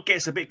 Mark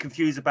gets a bit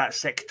confused about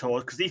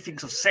sectors because he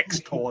thinks of sex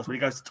tours when he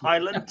goes to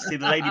Thailand to see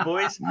the lady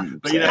boys.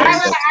 But, you know,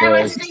 I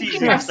was it's thinking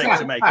easy of mistake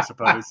to make, I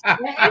suppose.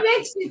 It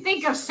makes me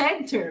think of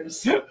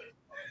centers.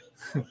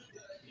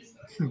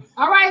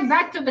 All right,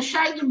 back to the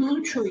shiny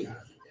blue tree.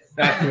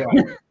 That's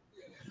right.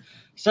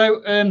 So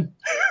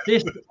the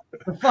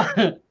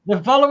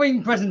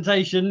following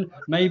presentation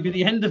may be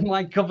the end of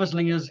my cover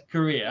slinger's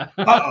career.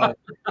 Oh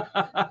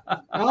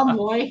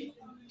boy.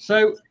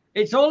 So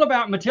it's all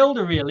about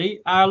Matilda, really,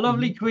 our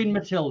lovely Queen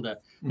Matilda.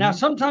 Now,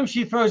 sometimes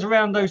she throws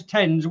around those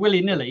 10s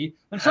willy-nilly,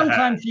 and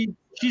sometimes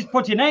she's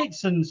putting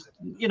 8s and,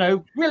 you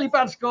know, really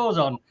bad scores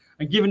on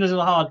and giving us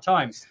a hard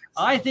time.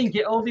 I think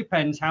it all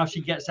depends how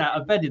she gets out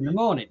of bed in the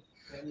morning.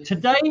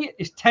 Today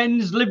is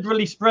 10s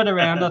liberally spread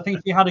around. I think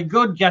she had a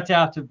good get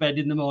out of bed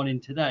in the morning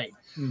today.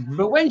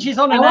 But when she's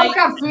on an 8, I woke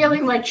up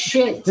feeling like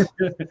shit.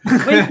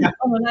 when she's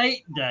on an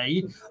 8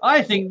 day,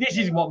 I think this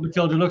is what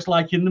Matilda looks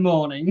like in the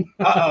morning.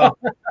 Yeah,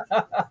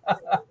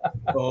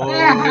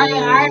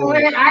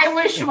 I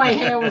wish my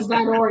hair was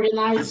that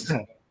organized.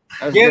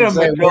 Get him,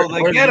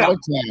 Matilda. Get him.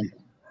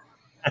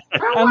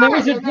 And there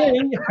is a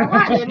thing.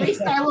 At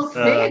least I look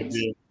fit.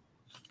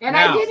 And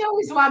Now, I did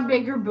always want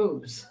bigger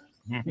boobs.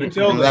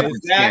 Matilda,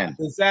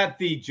 is that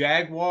the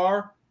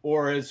Jaguar,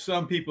 or as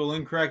some people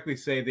incorrectly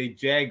say, the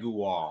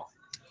Jaguar?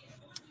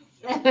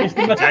 It's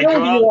the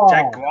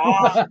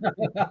Jaguar.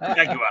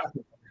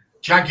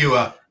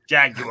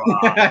 Exactly.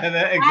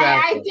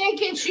 I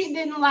take it she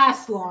didn't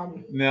last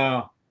long.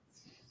 No.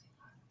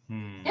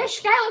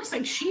 This guy looks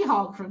like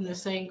She-Hulk from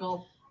this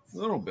angle. A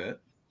little bit.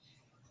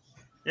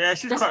 Yeah,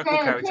 she's Just quite a cool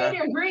character. paint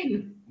her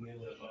green.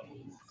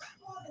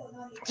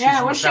 She's Yeah, I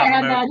from wish South I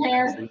had America. that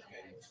hair.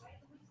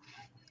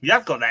 You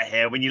have got that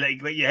hair when you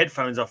let your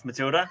headphones off,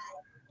 Matilda.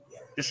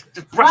 Just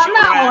brush it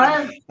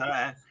Well,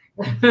 around.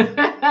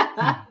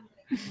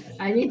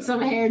 I need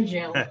some hair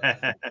gel.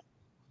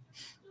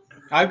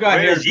 I've got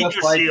hair Whereas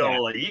just like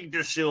that.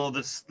 Yggdrasil,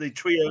 the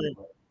trio.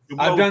 The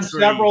I've done tree.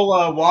 several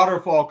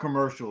waterfall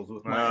commercials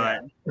with my All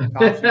hair.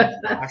 right.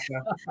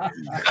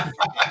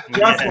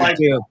 Just like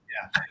you.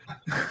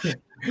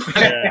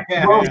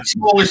 Yeah. World's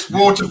smallest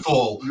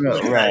waterfall.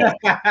 Right.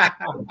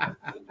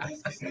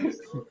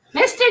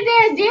 Mr.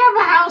 Dan, do you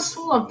have a house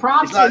full of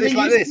props It's like and this, then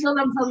like you this. steal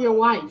them from your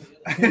wife?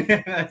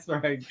 That's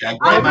right. Yeah,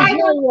 Oh, Greyman.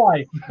 My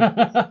wife.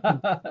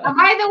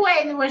 By the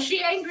way, was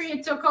she angry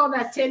you took all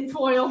that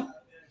tinfoil?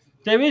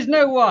 There is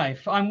no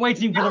wife. I'm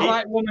waiting for the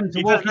right woman to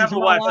He walk doesn't have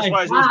into a my wife. That's life.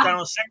 why he's always down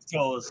on sex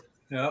tours.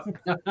 Yep.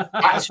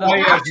 That's Why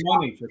he why has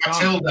money for Tom.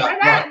 Matilda. But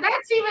Right,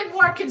 that's even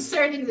more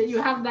concerning that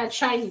you have that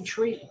shiny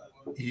tree.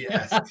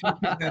 yes.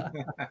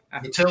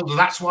 Matilda,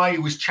 that's why he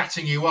was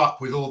chatting you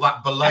up with all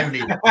that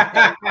baloney.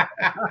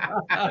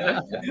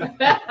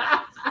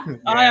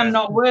 I am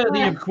not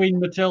worthy of Queen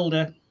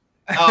Matilda.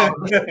 Oh,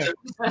 listen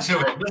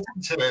to him.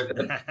 Listen to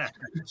him.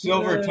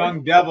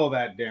 Silver-tongued devil,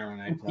 that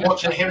Darren. I tell you.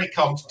 Watch it. Here it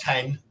comes.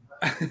 10.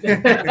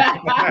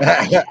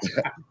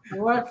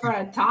 Work for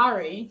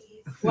Atari.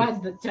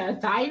 What, the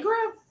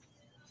Tigra?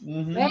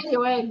 Mhm.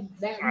 Anyway,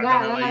 I don't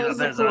know, that is a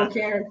there's cool I'm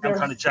character.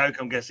 trying to joke,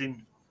 I'm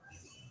guessing.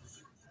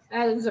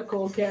 That is a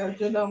cool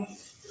character, though.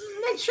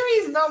 The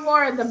tree's no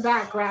more in the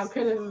background,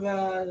 could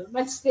have,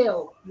 but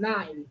still,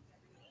 9.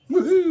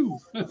 Woohoo!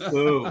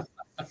 Boo.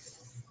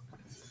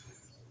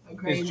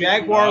 Okay. Is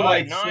Jaguar All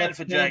like right, 9 Sex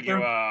for Panther?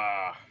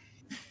 Jaguar.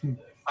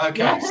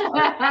 Okay. So Something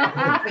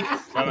like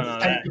take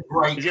that. a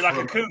break Is it like a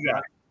from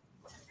cougar?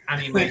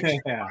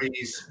 animated Yeah.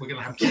 trees. We're going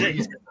to have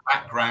trees in the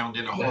background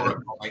in a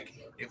horror comic.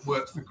 It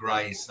works for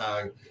Grey.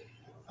 So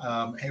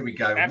here we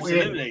go.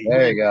 Absolutely.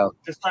 There you go.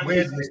 Just like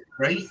Weird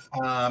mystery.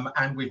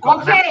 And we've got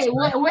an Okay,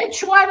 accident.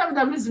 which one of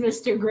them is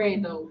Mr. Grey,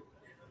 though?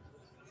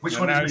 Which No,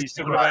 one no, is he's Mr.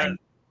 talking Grey? about-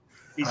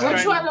 he's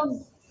Which going- one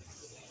of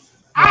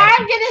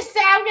I'm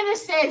gonna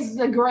say it's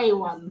the gray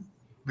one.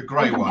 The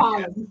Grey At the one.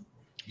 bottom.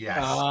 Yes.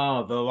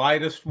 Oh, the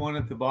lightest one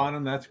at the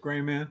bottom. That's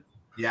Greyman.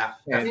 Yeah.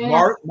 And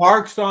Yeah.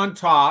 Mark's on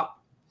top.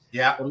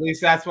 Yeah. At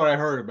least that's what I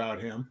heard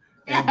about him.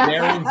 And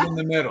Darren's in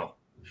the middle.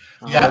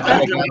 Yeah.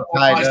 They get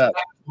tied up.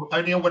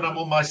 Only when I'm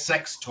on my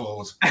sex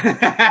tours.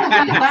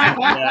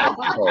 Yeah.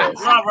 Oh,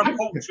 Rather a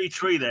poultry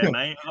tree there,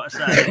 mate. I've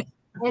got to say.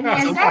 And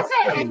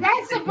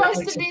that's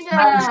supposed to be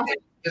the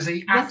Does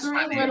he the act three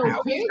like little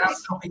it? pigs?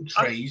 That's chopping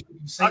trees. You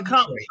can see I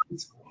can't- the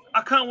trees.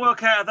 I can't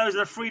work out if those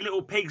are 3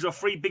 little pigs or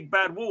 3 big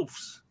bad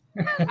wolves.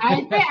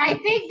 I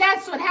think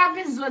that's what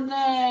happens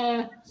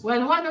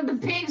when one of the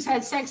pigs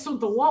had sex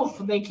with the wolf.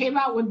 They came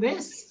out with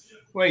this.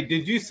 Wait,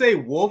 did you say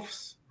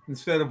wolves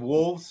instead of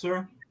wolves,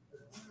 sir?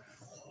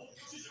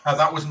 Oh,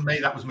 that wasn't me.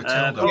 That was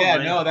Matilda. Probably. Yeah,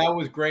 no, that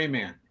was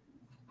Greyman.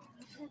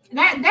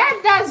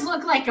 That does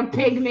look like a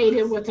pig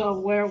mated with a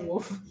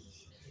werewolf.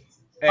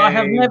 I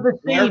have never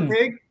seen-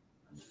 Pig?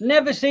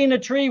 Never seen a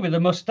tree with a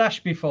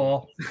mustache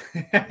before.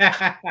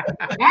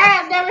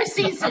 I've never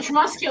seen such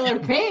muscular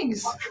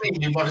pigs.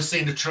 You might have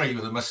seen a tree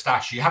with a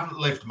moustache. You haven't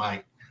lived,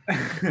 mate.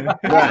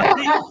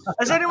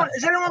 Has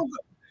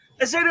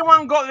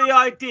anyone got the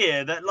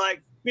idea that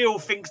like Bill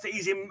thinks that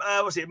he's in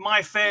was it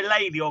My Fair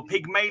Lady or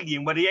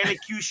Pygmalion, where the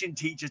elocution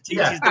teacher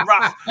teaches the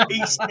rough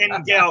East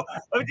End girl?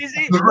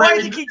 Why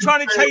does he keep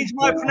trying to change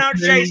my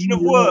pronunciation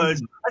of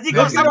words? Has he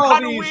got Look some at all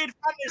kind of these- weird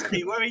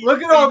fantasy where he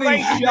Look at all he these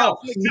raises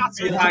shelves up the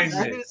gutters behind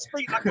and it. he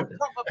speak like a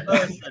proper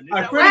person? Is I'm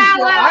that pretty right?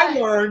 sure Well, I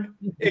learned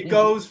it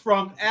goes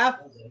from F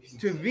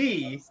to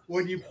V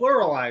when you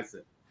pluralize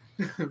it.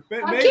 But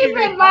Well, maybe keep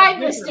they in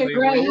mind, talk Mr. differently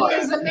Gray, when he you-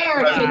 is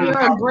American. You're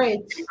a Brit.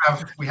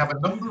 We have a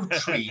number of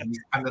trees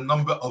and a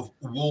number of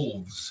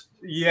wolves.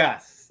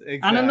 Yes, exactly.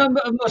 And a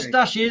number of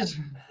mustaches.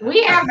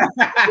 We have a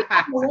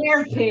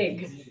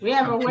werepig. We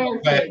have a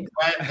werepig.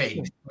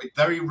 Werepig, with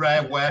very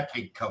rare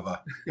werepig cover.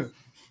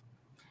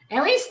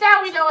 At least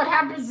now we know what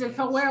happens if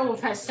a werewolf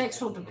has sex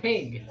with a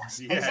pig.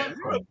 Yeah.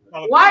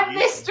 One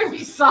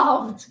mystery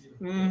solved.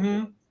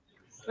 Mm-hmm.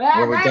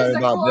 Were we That's talking a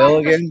about cool Bill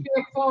again?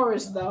 atmospheric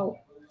forest, though.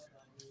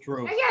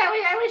 True. Yeah,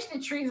 I wish the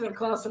trees were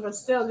closer, but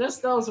still,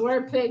 just those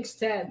werepigs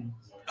 10.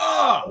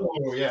 Oh,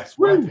 Oh, yes,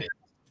 werepig.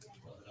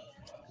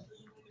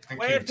 Thank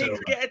Where you, pigs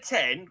Matilda. get a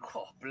 10?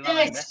 Oh, blimey,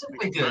 Yes, that's a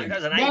they bit do.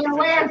 that's an They're 8.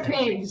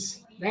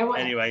 werepigs.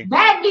 Anyway.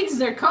 That means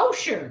they're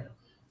kosher,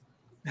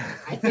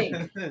 I think.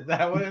 is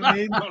that what it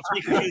means? Not to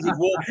be confused with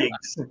war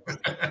pigs.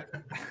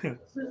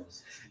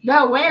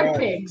 No,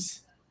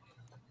 werepigs.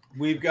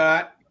 We've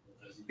got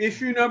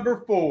issue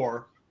number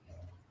 4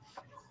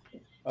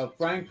 of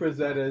Frank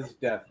Frazetta's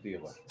Death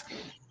Dealer.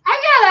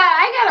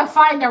 I gotta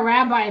find a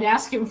rabbi and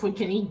ask him if we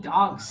can eat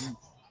dogs.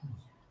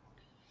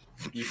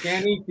 You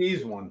can't eat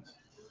these ones.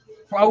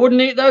 I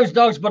wouldn't eat those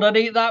dogs, but I'd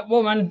eat that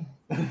woman.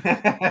 Well,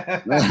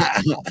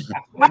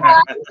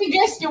 I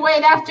suggest you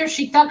wait after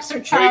she tucks her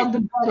child to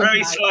bed. at Very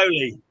night.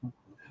 slowly.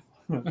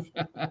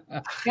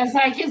 Because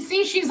I can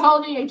see she's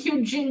holding a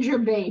cute ginger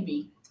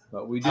baby.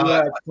 But we do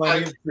have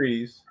plenty of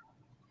trees.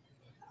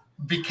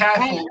 Be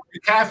careful! Be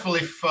careful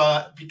if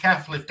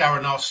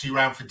Darren asks you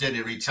around for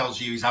dinner. He tells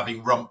you he's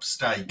having rump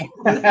steak.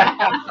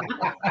 That's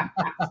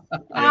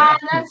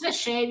a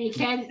shame. You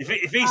can't.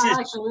 If he says,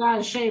 actually, not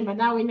a shame, but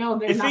now we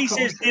know. If he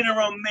says dinner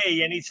on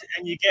me, and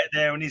you get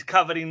there and he's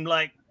covered in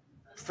like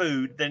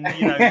food, then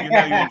you know you're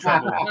in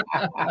trouble.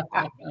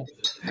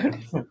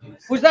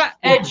 Was that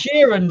Ed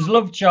Sheeran's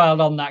love child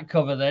on that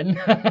cover then?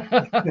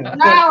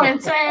 No,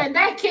 it's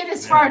that kid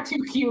is far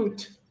too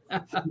cute,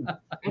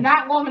 and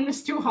that woman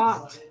is too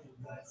hot.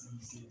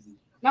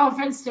 No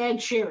offense to Ed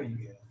Sheeran.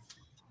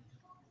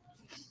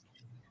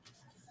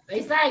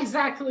 It's not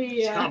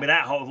exactly. It can't be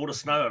that hot with all the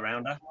snow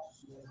around her.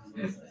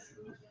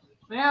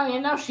 Well, you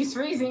know, she's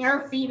freezing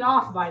her feet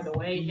off, by the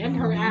way, and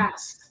her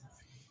ass.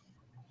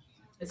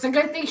 It's a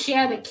good thing she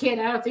had a kid.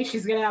 I don't think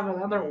she's going to have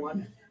another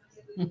one.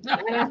 And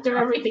after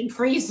everything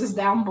freezes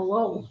down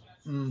below.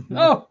 Mm-hmm.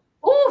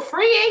 Oh,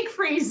 free egg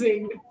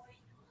freezing.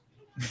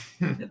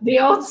 The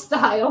old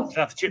style.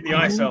 She'll have to chip the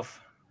ice off.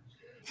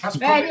 That's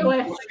probably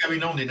what's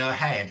going on in her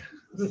head.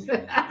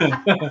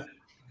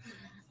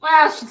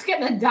 Well, she's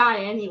gonna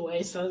die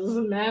anyway, so it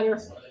doesn't matter.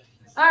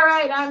 All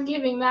right, I'm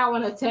giving that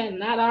one a 10.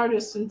 That art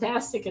is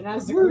fantastic, and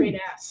that's a great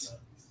ass.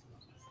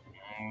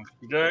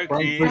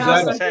 Dirty.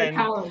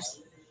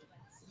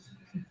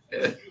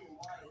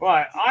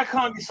 Right, I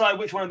can't decide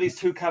which one of these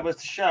two covers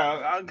to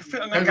show. I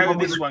think I'm going to go with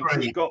this one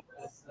because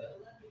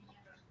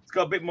it's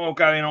got a bit more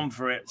going on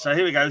for it. So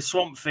here we go,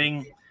 Swamp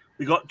Thing.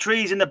 We've got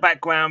trees in the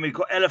background. We've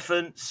got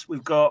elephants.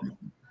 We've got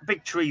a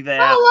big tree there.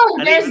 Oh, look,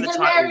 and there's the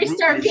Mary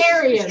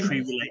Targaryen. Tree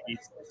related.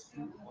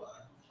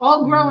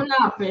 All grown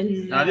up.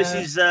 And now this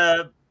is...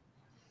 I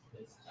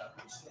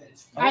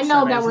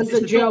know that was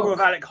a joke. Of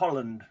Alec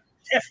Holland.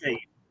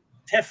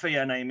 Teffy,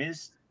 her name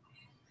is.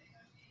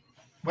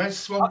 Where's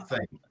Swamp Thing?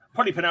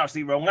 Probably pronounced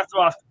it wrong. We'll have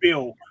to ask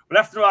Bill.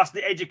 We'll have to ask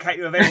the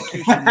educator of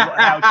execution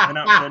how to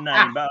pronounce her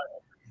name. But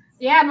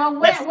yeah, but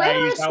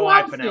where is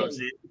Swamp Thing?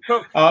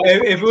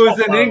 If it was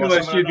in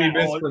English, you'd be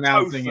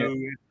mispronouncing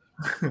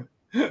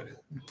it.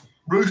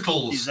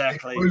 Brutals.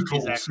 Exactly.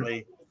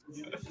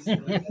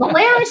 But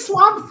where is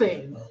Swamp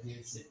Thing?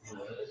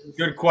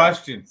 Good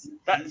question.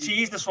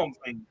 She is the Swamp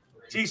Thing.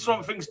 She's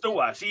Swamp Thing's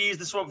daughter. She is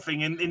the Swamp Thing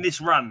in this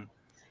run.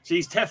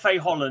 She's Teffy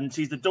Holland.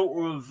 She's the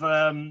daughter of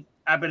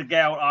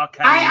Abigail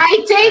Arcane.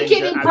 I take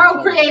it he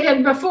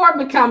procreated before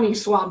becoming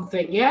Swamp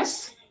Thing,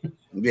 yes?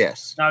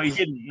 Yes. No, he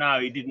didn't. No,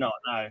 he did not.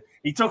 No.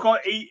 He took on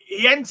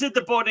he entered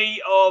the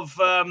body of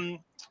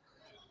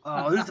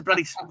who's the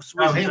bloody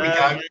oh, here we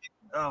go.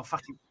 Oh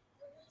fucking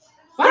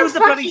who's the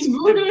bloody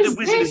the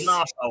wizard is an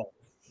arsehole.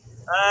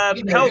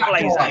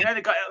 Hellblazer, you know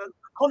the guy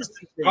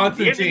Constantine.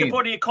 He entered the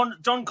body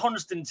of John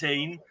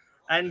Constantine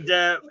and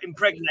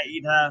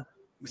impregnated her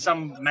with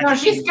some magic. No,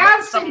 she's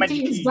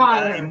Constantine's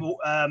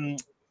daughter.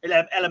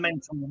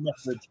 Elemental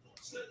method.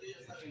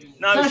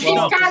 No, so she's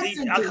not. I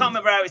can't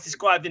remember how it's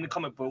described in the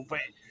comic book, but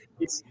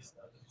it's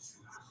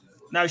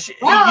no. He used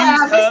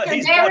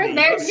his body,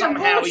 but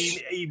somehow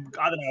he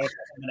I don't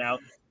know.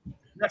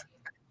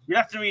 You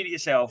have to read it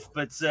yourself,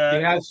 but he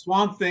has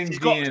Swamp Thing. He's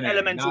got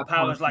elemental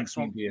powers like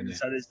Swamp Thing.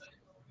 So there's.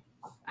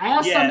 I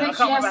also think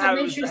she has some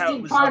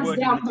interesting parts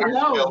down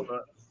below.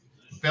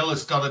 Bill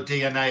has done a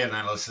DNA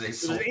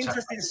analysis. It was an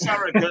interesting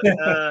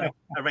surrogate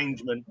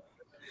arrangement.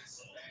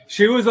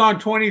 She was on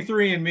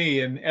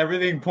 23andMe, and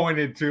everything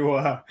pointed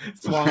to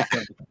Swamp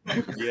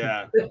Thing.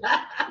 Yeah.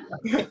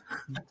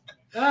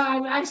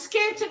 I'm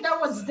scared to know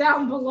what's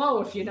down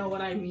below, if you know what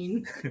I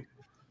mean.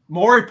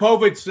 Maury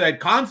Povich said,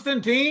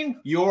 "Constantine,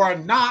 you are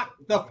not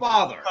the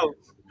father." Oh,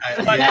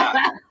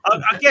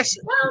 I guess.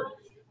 Well,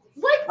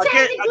 would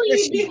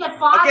technically be the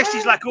father? I guess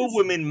she's like all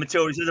women,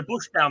 Matilda. There's a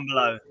bush down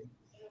below.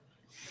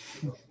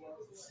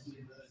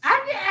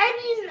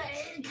 I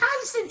mean,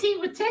 Constantine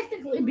would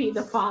technically be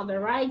the father,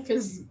 right?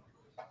 Because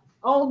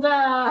old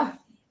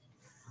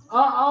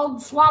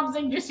Swamp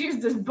Thing just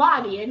used his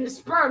body and his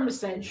sperm,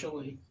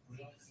 essentially.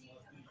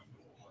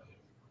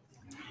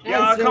 Yeah,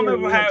 I can't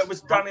remember how it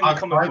was done in the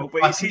comic book,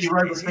 but it's his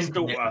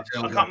daughter. I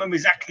can't remember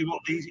exactly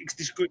what the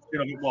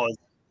description of it was.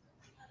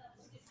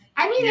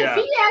 I mean, if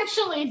he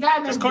actually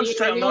done just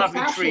concentrate on the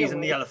lovely trees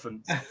and the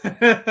elephants.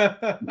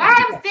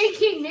 I'm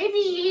thinking maybe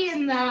he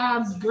and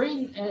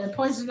Green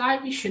Poison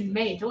Ivy should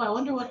mate. Oh, I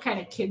wonder what kind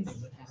of kid they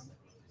would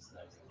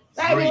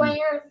have. Anyway,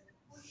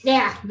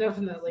 yeah,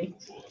 definitely,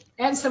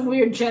 and some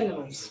weird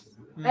genitals.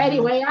 Mm-hmm.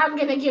 Anyway, I'm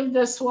gonna give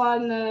this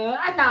one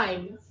a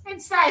 9.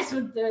 It's nice,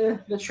 but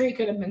the tree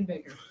could have been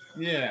bigger.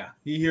 Yeah,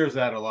 he hears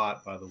that a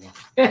lot, by the way.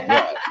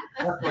 Yeah,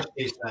 that's what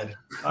he said.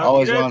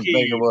 Always wants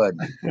bigger wood.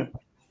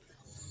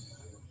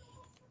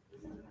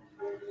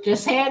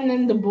 Just hiding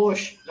in the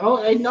bush.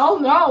 Oh,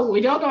 no,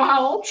 we don't know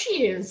how old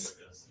she is.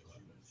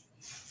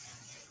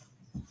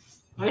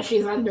 Well,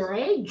 she's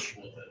underage.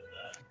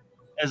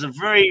 There's a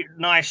very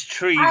nice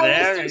tree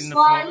there in the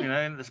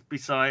front, that's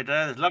beside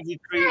her. There's lovely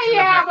trees in the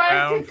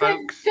background,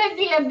 folks. Could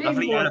be a big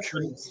lovely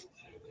elephants.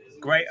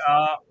 Great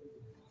art.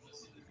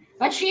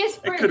 But she is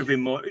It pretty. could have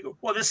been more.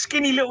 Well, the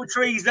skinny little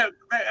trees that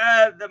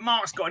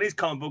Mark's got in his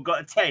comic book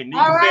got a 10. You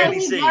All can right, barely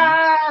see.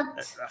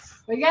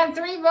 we got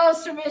 3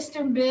 votes for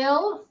Mr.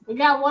 Bill. We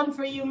got 1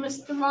 for you,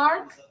 Mr.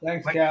 Mark.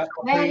 Thanks, Cap.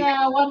 Then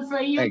 1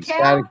 for you, Thanks, Cal.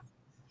 Scotty.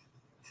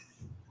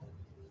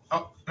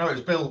 Oh no,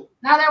 it's Bill.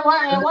 Another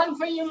 1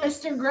 for you,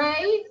 Mr.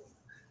 Gray.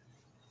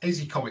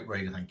 Easy comic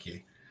reader, thank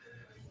you.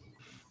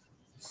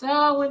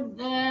 So with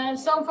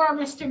so far,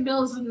 Mr.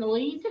 Bill's in the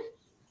lead.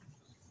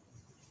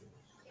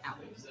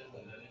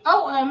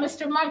 Oh,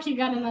 Mr. Mark, you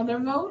got another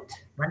vote.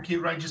 Thank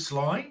you, Ranger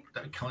Sly.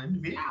 That kind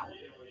of you.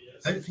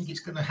 I don't think it's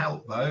going to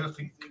help though. I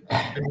think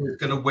Bill is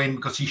going to win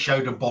because he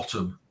showed a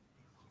bottom.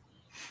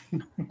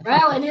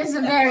 Well, it is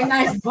a very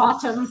nice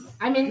bottom.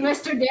 I mean,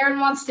 Mr. Darren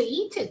wants to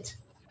eat it.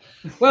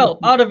 Well,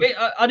 I'd have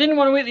I didn't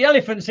want to eat the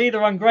elephants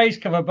either on Gray's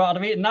cover, but I'd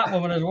have eaten that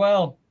one as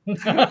well.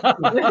 Yeah.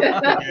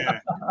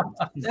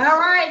 All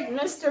right,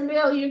 Mr.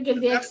 Bill, you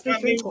get the extra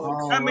That means, 3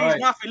 points. that means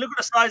nothing. Look at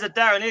the size of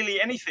Darren.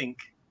 Nearly anything.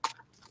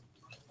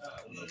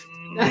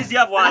 Here's the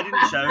other one I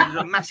didn't show. There's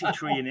a massive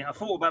tree in it. I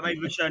thought about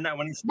maybe showing that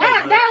one instead.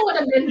 That would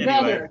have been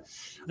better.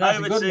 That's a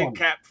Over good to one.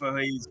 Cap for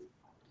his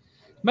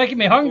Making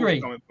me hungry.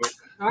 comic book.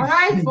 All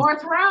right,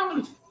 4th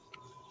round.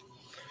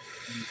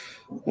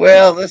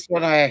 Well, this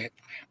one I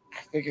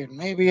figured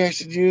maybe I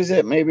should use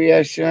it, maybe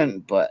I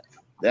shouldn't, but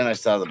then I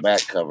saw the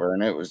back cover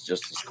and it was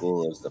just as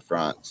cool as the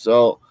front.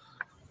 So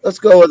let's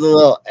go with a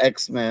little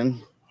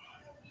X-Men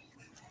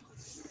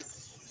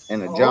in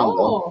the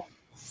jungle. Oh,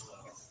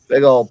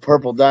 Big old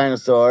purple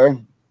dinosaur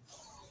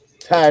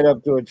tied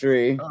up to a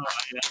tree. Oh,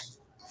 yeah.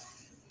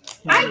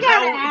 I gotta Is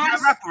that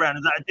ask. a wraparound?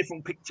 Is that a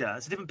different picture?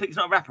 It's a different picture. It's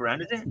not a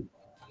wraparound, is it?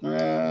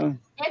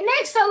 It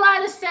makes a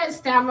lot of sense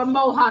to have a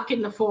mohawk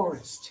in the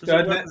forest. Does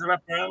it work as a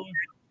wraparound?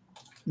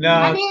 No,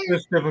 I it's mean-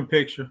 just a different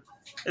picture.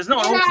 There's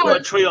not an You awful know-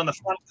 lot of tree on the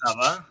front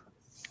cover.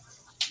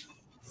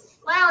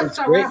 Well, It's it's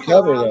a great wraparound.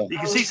 cover, though. You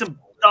can see some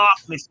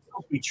darkness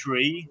of the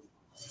tree.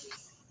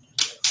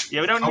 Yeah,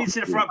 we don't need to see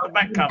the front and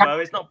back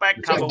cover. It's not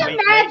back cover Just week,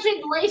 mate.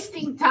 imagine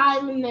wasting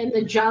time in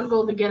the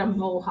jungle to get a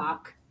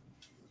mohawk.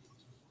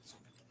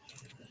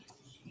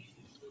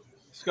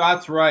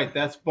 Scott's right.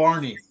 That's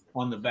Barney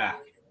on the back.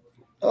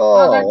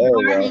 Oh, That's there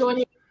we Barney go. when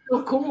he's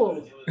so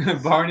cool.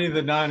 Barney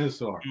the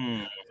dinosaur.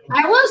 Mm.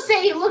 I will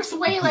say he looks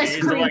way It less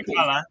is the right creepy.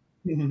 colour.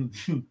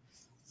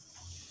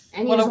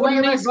 And Well, I he's way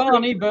wouldn't less eat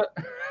Barney, creepy. but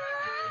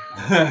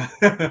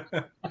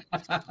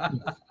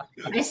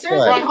I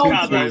certainly Right, hope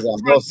cover. trees so. on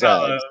both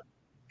Front cover, sides.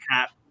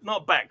 Cap,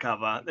 not back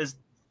cover. There's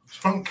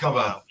Front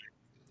cover.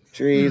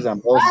 Trees on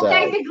both Well, sides.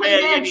 technically, Yeah,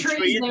 there are any tree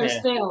trees in there there.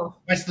 still.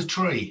 Where's the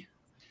tree?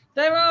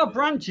 there are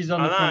branches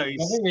on I the know, front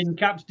it's- cover in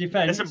Cap's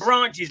defense. there's some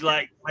branches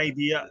like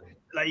maybe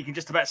like you can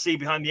just about see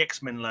behind the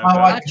X-Men logo. Oh,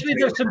 I- Actually,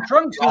 there's some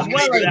trunks as well. Maybe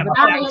over that-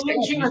 I the mean,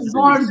 back. she was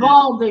born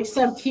bald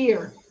except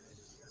here.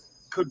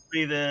 Could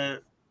be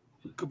the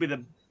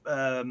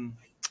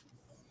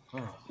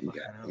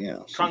Yeah,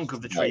 trunk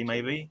of the tree,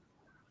 maybe.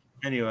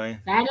 Anyway,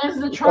 That is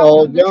the trunk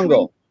Oh, of the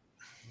jungle. tree.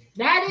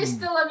 That is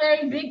still a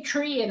very big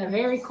tree and a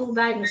very cool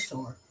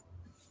dinosaur.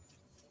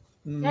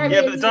 There it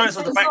yeah, but the is.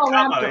 dinosaur's the It's back all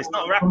cover. wrapped It's up.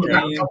 not a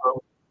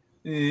wraparound.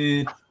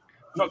 Eh,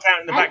 Not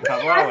counting the back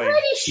cover, are I'm we?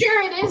 pretty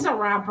sure it is a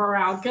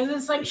wraparound because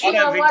it's like I she's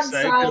don't on think one so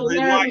side because and the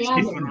they're on light's the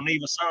different other. on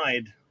either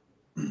side.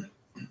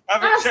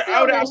 Still,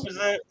 Hold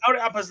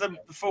it up as the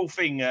full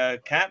thing,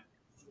 Cap.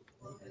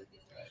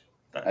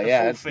 The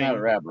Yeah, full it's not a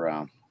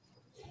wraparound.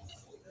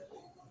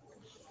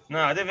 No,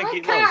 I don't think I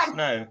it can't. was.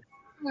 No.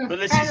 But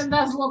this Kind is- of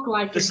does look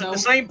like it, though. The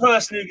same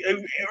person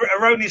who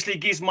erroneously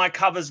gives my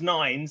covers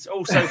 9s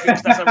also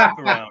thinks that's a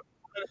wraparound.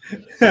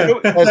 Has We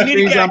need to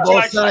trees get on a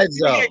both judge. sides,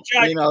 We need to though. get a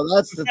judge. You know,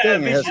 that's the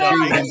thing. It has Yeah,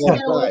 trees on both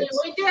Still, sides.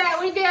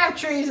 we do have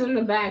trees in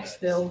the back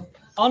still.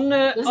 On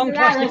That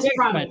classic is X-Men.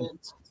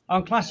 prominent.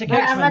 On classic But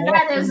X-Men,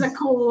 that is a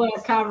cool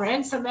cover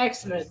and some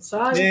X-Men,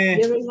 so I'm Yeah.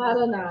 giving that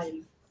a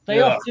 9. they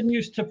Yeah. often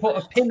used to put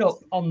a pin up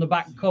on the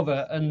back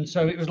cover, and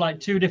so it was like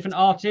 2 different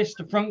artists: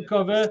 the front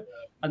cover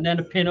and then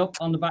a pin up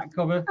on the back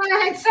cover.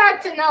 It's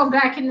hard to know.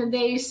 Back in the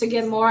day, you used to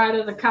get more out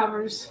of the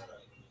covers.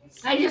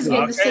 I just get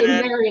the Okay, same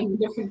then. variant in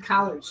different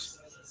colors.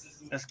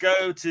 Let's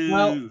go to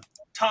Well-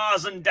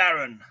 Tarzan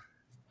Darren.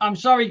 I'm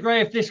sorry,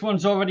 Gray, if this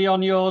one's already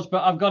on yours,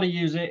 but I've got to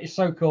use it. It's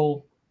so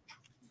cool.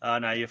 Oh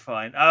no, you're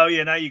fine. Oh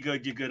yeah, no, you're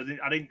good. You're good.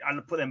 I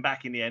put them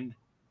back in the end.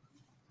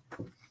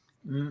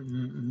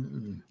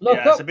 Look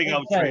yeah, up, it's a big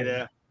old okay. tree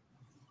there.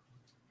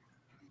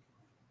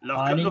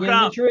 Hiding Look in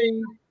up. the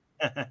tree.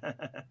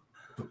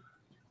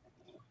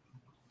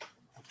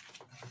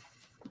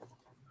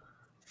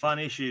 Fun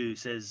issue,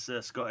 says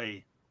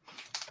Scotty.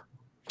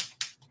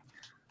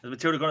 Has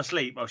Matilda gone to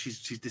sleep? Oh, she's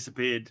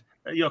disappeared.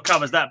 Your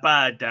cover's that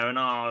bad, Darren.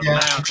 Oh, Yeah,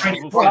 man, I'm trying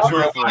to- we'll feel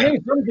sorry for I you.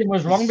 knew something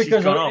was wrong She's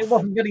because gone it off.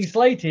 wasn't getting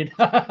slated.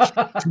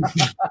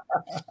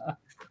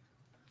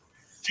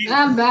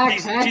 I'm back.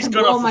 She's, I had she's to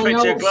gone blow off my to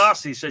fetch her nose.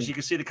 glasses so she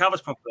can see the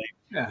covers properly.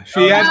 Yeah,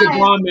 she had to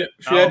bomb it.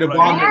 She had to Oh, I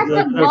bomb had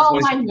it. to blow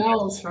my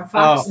nose, for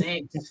fuck's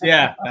sake.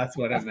 Yeah, that's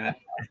what I meant.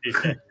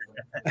 I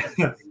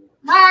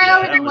Yeah,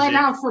 already that was went it.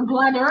 out for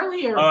blood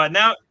earlier. All right,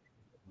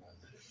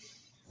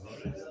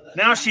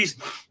 now she's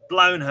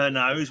blown her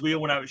nose. We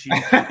all know what she's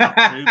up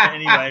to. But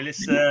anyway,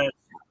 let's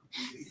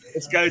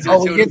go to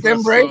Oh, we get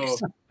them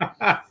breaks.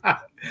 Now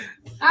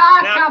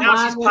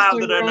Now she's on,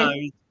 powdered Mr. her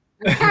Gray.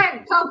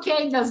 nose.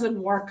 Cocaine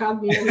doesn't work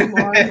on me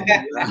anymore.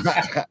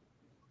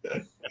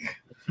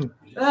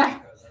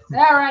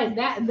 All right,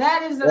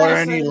 that is. Or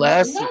any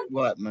less? That,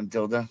 What,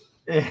 Matilda?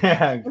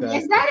 Yeah, exactly.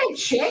 is that a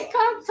chick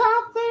on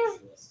top there?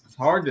 It's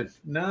hard to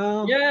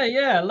know.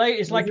 Yeah.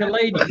 It's like a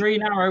lady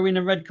green arrow in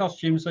a red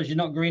costume, so she's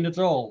not green at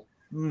all.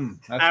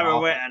 That's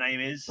Arrowette, her name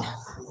is.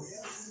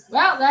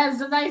 Well, that's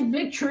a nice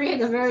big tree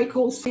and a very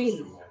cool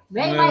scene.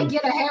 They might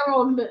get a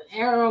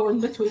arrow in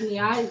between the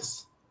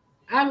eyes.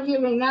 I'm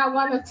giving that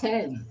one a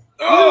 10.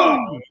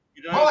 Oh,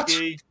 What?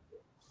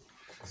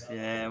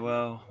 Yeah,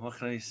 well, what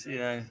can I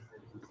say?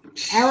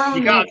 Arrow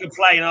You can't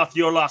complain after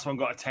your last one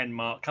got a 10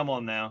 mark. Come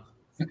on now.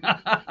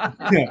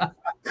 That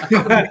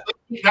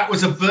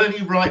was a Bernie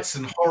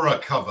Wrightson horror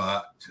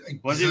cover.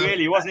 Was it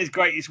really? It wasn't his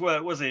greatest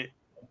work, was it?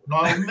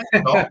 No,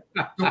 not.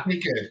 Pretty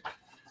good.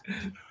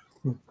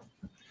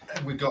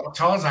 We've got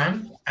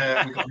Tarzan.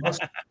 We've got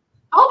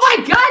Oh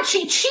my God,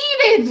 she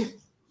cheated!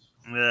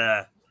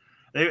 Yeah.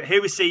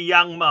 Here we see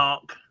young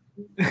Mark.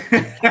 Man,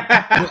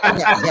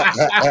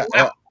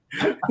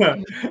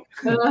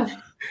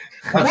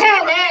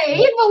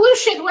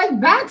 evolution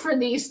went back for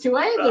these two,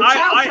 eh? The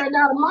child turned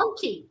out a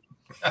monkey.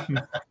 I've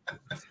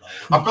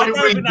got to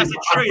I read don't think that's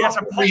a tree, that's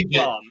a pot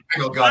plant.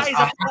 Hang on, guys. That is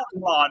a pot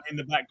plant in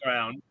the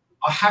background.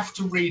 I have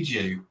to read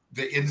you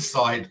the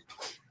inside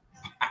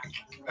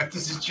back.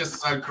 This is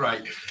just so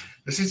great.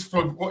 This is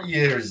from, what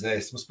year is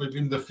this? Must be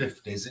in the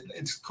 50s.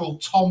 It's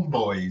called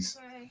Tomboys.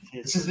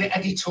 This is the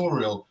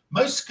editorial.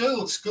 Most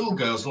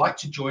schoolgirls like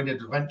to join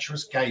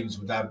adventurous games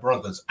with their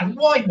brothers. And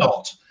why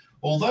not?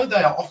 Although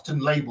they are often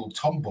labelled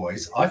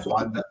tomboys, I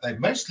find that they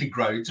mostly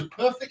grow into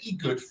perfectly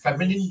good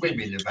feminine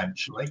women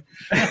eventually.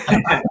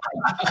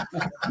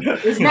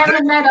 He's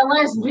never met a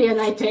lesbian,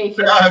 I take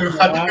it. No,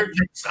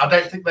 I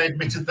don't think they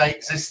admitted they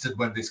existed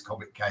when this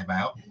comic came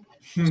out.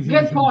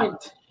 Good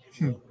point.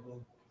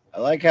 I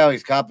like how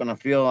he's copping a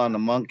feel on the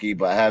monkey,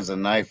 but has a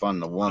knife on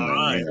the woman.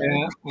 Right. You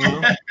know?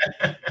 Yeah.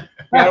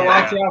 Gotta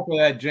watch out for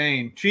that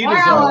Jane. Cheetahs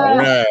Well, are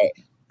Right.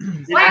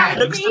 Wow, It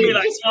looks to me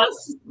like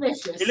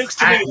suspicious. It looks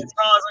to me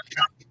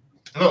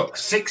that Look,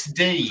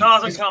 6D.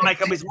 Tarzan can't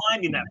make up his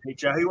mind in that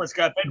picture. Who wants to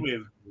go to bed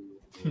with?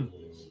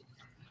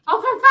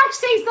 Oh, for fuck's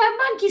sake, that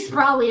monkey's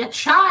probably a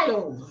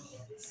child.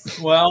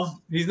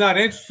 Well, he's not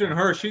interested in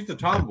her. She's the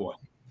tomboy.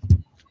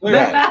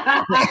 Clearly,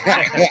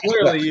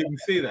 clearly you can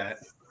see that.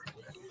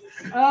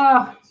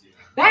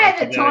 That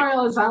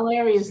editorial is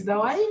hilarious,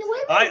 though. I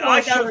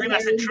don't think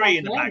that's a tree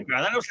in the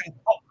background. That looks like a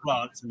pot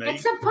plant to me.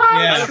 It's a palm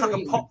That tree. looks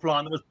like a pot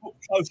plant that was put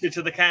closer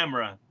to the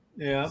camera.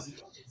 Yeah.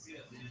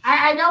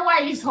 I know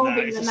why he's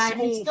holding it's the a knife.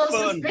 He's small still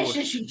fern suspicious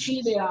bush. she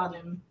cheated on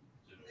him.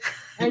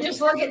 And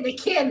just look at the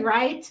kid,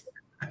 right?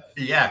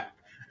 Yeah.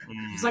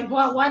 It's like,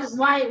 well, why does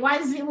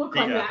he look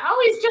like Yeah. that?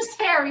 Oh, he's just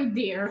Harry,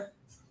 dear.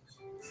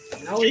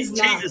 No, he's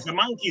not. Cheetah's the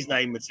monkey's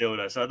name,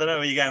 Matilda, so I don't know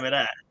where you're going with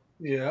that.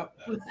 Yeah.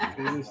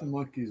 Cheetahs and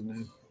monkeys,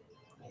 man.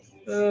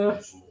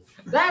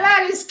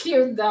 That is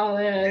cute, though.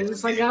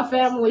 It's like a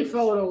family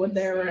photo with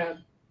their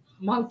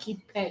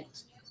monkey pet.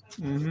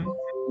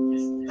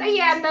 Mm-hmm. But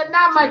yeah,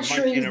 not much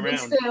Monkeying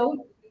trees, around.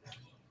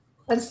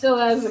 but still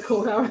has a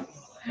cool cover.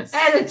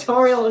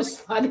 Editorial is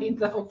funny,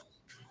 though.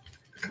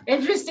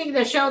 Interesting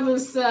to show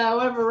this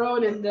whoever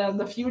wrote in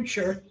the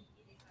future.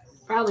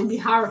 Probably be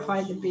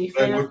horrified to be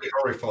They fair. would be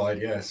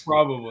horrified, yes.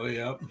 Probably,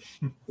 yep.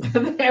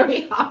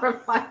 Very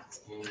horrified.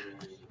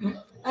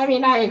 I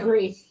mean, I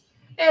agree.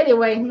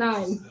 Anyway,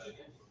 9.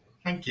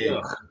 Thank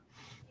you.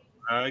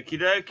 Okie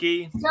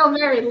dokie. Still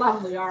very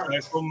lovely art.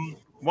 So from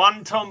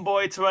one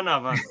tomboy to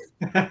another.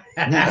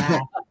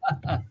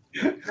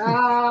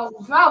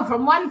 Well,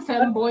 from one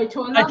femboy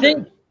to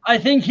another. I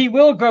think he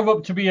will grow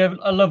up to be a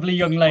lovely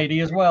young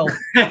lady as well.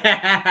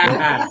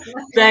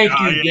 Thank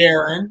you,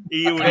 Darren.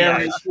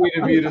 Very sweet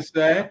of you to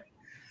say.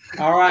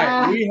 All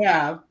right, we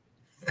have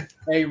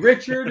a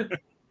Richard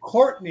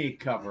Courtney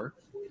cover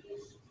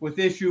with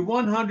issue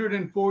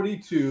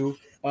 142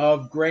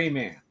 of Gray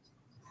Man.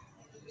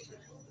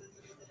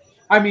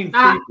 I mean,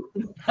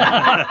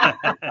 I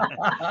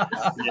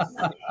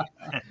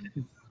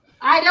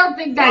don't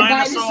think that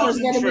dinosaur is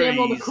going to be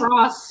able to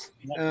cross.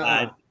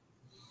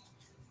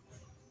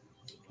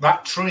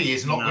 That tree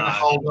is not going to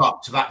hold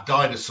up to that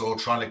dinosaur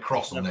trying to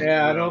cross on it.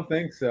 Yeah, I don't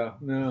think so.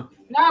 No.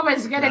 No, but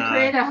it's going to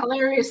create a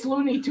hilarious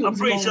Looney Tunes I'm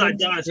pretty sure that moment.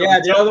 dinosaur. Yeah,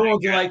 the other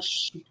ones are like,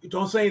 shh,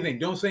 don't say anything.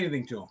 Don't say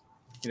anything to them.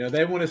 You know,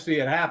 they want to see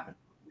it happen.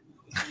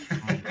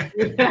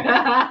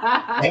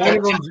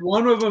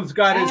 One of them's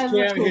got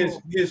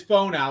his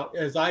phone out,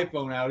 his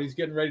iPhone out. He's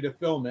getting ready to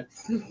film it.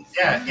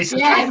 Yeah, it's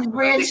in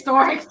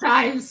prehistoric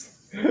times.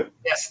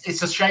 Yes,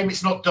 it's a shame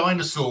it's not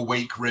Dinosaur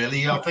Week,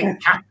 really. I think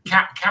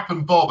Cap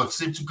and Bob have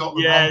seemed to have got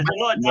the Yeah, wrong there's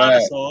a lot of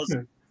dinosaurs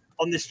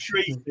on this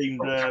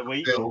tree-themed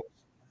week.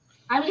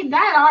 I mean,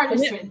 that art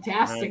is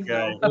fantastic.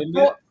 Okay.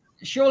 Though.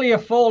 Surely a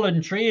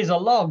fallen tree is a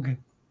log.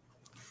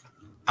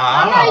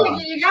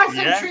 You got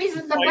some trees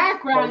in the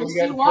background. You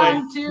see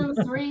 1, 2,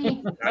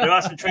 3. There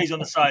are some trees on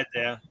the side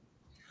there.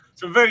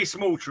 Some very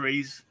small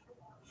trees.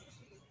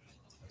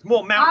 It's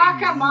more mountain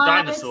come on.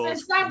 dinosaurs.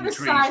 It's not the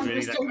trees, size,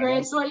 really, Mr. Gray.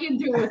 It's what you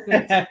do with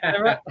it.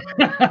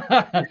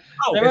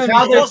 It's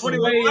how they sway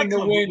in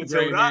the wind,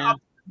 Matilda.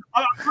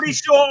 I'm pretty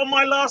sure on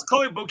my last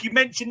comic book you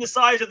mentioned the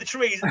size of the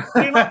trees.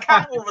 Do you not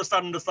count all of a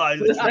sudden the size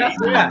of the trees?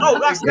 Oh,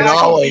 that's it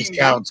always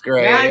counts,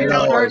 Gray. Yeah, It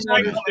always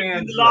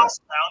in the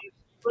last round.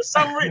 For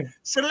some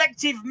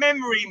selective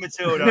memory,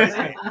 Matilda, isn't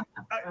it?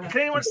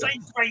 Can anyone say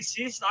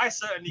racist? I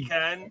certainly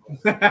can.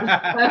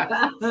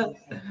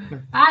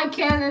 Hi,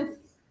 Kenneth.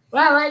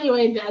 Well,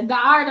 anyway, the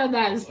art of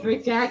that is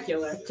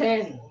spectacular.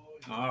 10.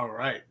 All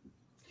right.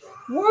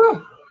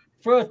 Woo!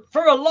 For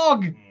a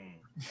log.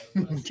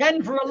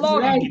 10 for a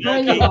log.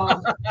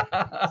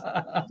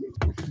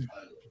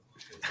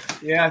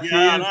 Yeah, she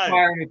is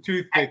firing a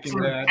toothpick in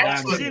the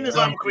Excellent. Seeing as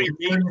I'm creepy.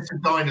 It's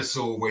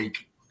Dinosaur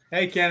Week.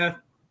 Hey, Kenneth.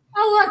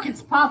 Oh, look,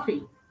 it's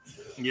Poppy.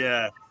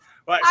 Yeah.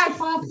 Right. Hi,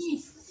 Poppy.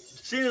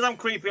 Seeing as I'm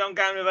creepy, I'm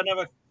going with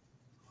another.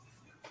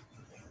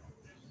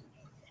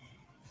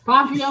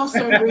 Poppy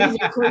also agrees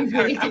with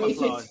creepy.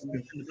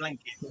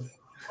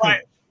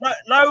 Right.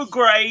 Low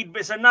grade,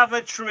 but it's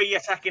another tree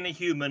attacking a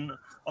human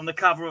on the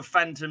cover of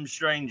Phantom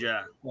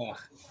Stranger. Oh.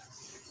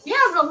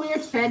 You have a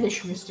weird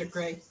fetish, Mr.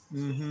 Gray.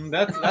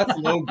 That's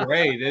low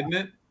grade, isn't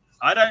it?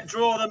 I don't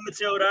draw them,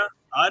 Matilda.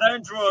 I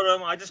don't draw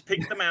them. I just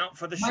pick them out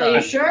for the show. Are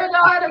you sure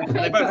know how to pick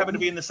They both them? happen to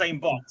be in the same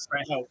box.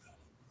 They help.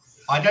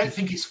 I don't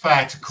think it's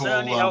fair to call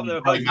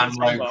Greyman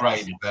low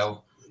graded,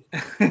 Bill.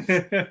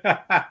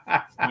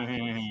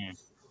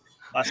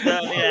 I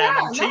certainly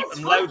am. I'm cheap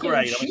and low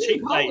grade. I'm a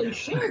cheap lady.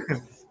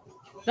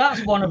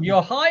 That's one of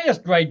your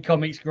highest grade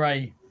comics,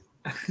 Gray.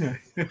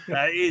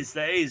 That is.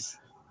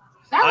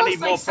 That I looks need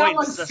like more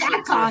someone points.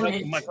 sat on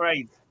it. My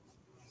grade.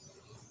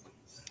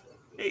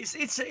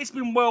 It's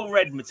been well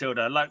read,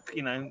 Matilda, like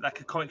like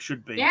a comic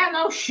should be. Yeah,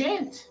 no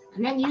shit.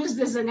 And then used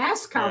as an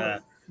S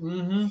cover.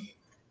 Yeah.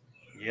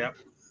 Yep.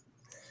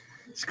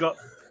 It's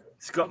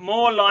got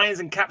more lines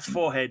than Cap's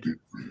forehead.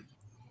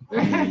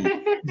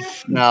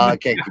 No, I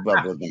can't keep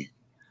up with me.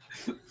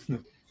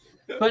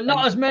 But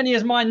not as many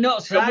as my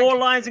Got nutsack. more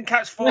lines than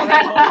Cap's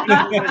forehead. More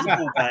than his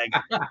ball bag.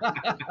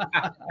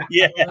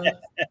 Yeah.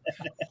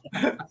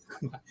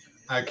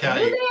 Okay.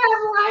 Do they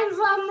have lines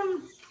on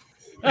them?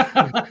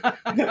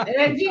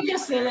 You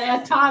just said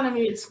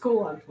autonomy at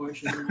school,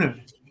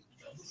 unfortunately.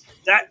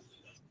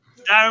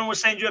 Darren will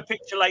send you a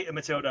picture later,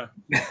 Matilda.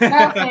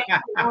 Okay,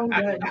 I'm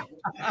good.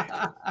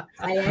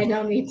 I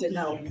don't need to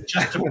know.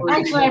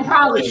 Actually, I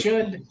probably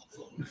should.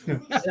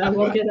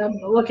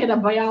 Look at a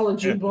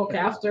biology book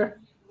after.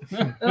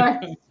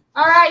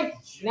 All right,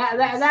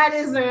 that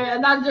is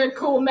another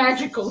cool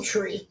magical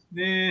tree.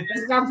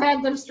 It's got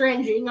Phantom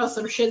Stranger. You know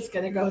some shit's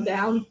gonna go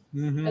down.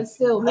 It's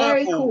still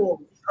very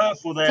cool.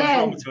 Purple there,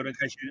 10. Matilda, in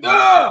case you didn't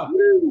know.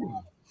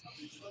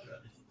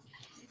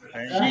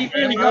 She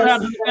really got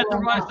out of bed the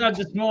right side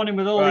this morning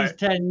with all these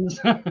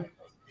 10s.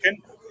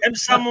 Can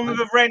someone with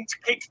a rent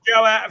kick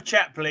Joe out of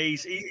chat,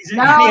 please? He's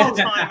No. he needs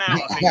a timeout,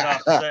 I think,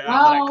 after that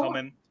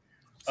comment.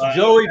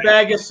 Joey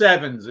bag of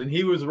 7s, and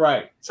he was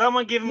right.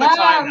 Someone give him a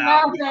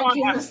timeout. No, thank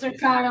you, Mr.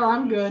 Kyle.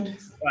 I'm good.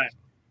 Right.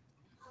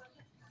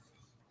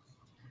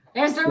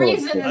 There's a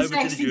reason in Over to the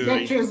sexy jury.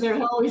 pictures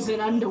they're always in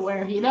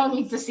underwear. You don't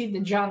need to see the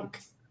junk.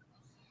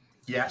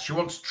 Yeah, she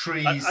wants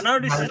trees. I know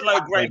this is low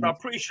grade, but I'm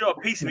pretty sure a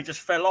piece of it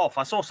just fell off.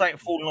 I saw something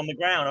falling on the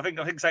ground. I think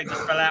something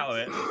just fell out of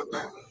it.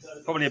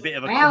 Probably a bit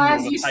of a. Well,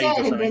 as of a you page said, or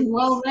it's something. been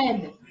well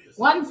read.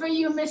 One for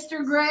you,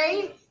 Mr.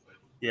 Gray.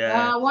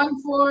 Yeah. One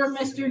for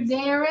Mr.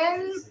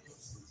 Darren.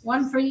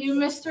 One for you,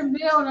 Mr.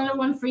 Bill. Another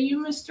one for you,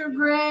 Mr.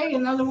 Gray.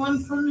 Another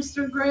one for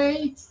Mr.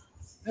 Gray.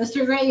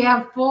 Mr. Gray, you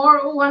have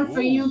 4. One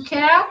for you,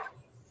 Cap.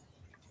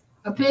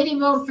 A pity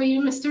vote for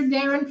you, Mr.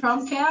 Darren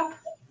from Cap.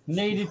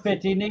 Needed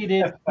pity,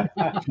 needed. Man,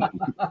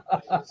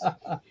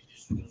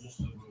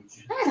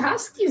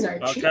 Huskies are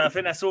cheap. Okay, I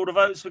think that's all the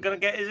votes we're going to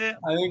get, is it?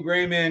 I think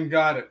Greyman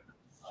got it.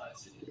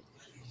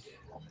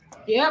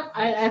 Yep,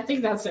 I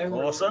think that's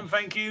everyone. Awesome.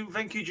 Thank you,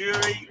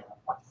 jury.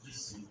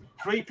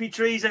 Creepy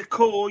trees are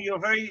cool. You're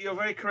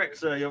very correct,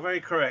 sir. You're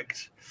very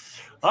correct.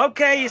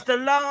 Okay, it's the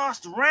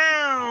last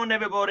round,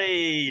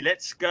 everybody.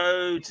 Let's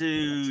go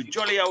to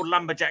jolly old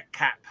lumberjack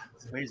Cap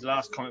for his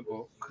last comic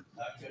book.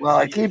 Well,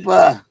 I keep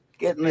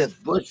getting this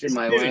bush in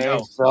my way.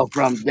 So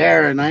from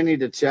Darren, I need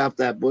to chop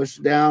that bush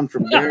down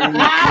from Darren.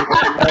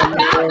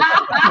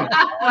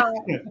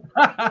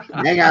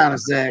 Hang on a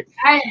sec.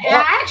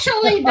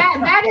 Actually,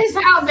 that is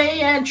how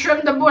they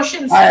trim the bush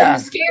in the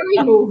Scary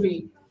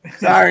Movie.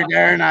 Sorry,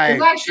 Darren, I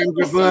trimmed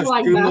your bush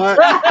like too that.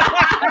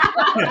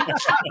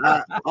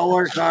 much. I'll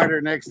work harder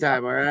next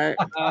time, all right?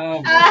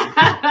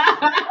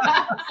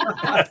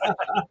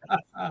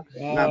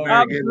 Not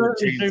very good with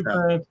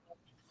chainsaw.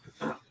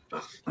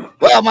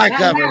 Well, my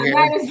cover here.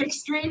 That is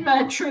extreme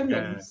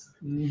trimming.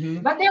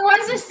 But there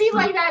was a scene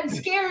like that in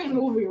Scary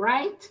Movie,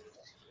 right?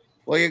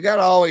 Well, you got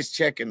to always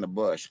check in the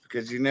bush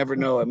because you never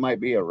know. It might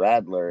be a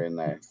rattler in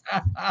there.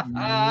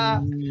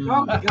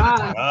 Oh,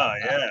 God. Oh,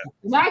 yeah.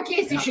 In that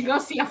case, you should go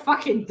see a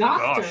fucking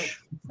doctor.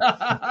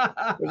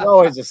 Gosh. There's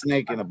always a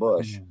snake in a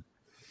bush.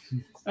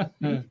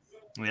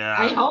 Yeah.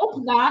 I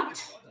hope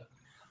not.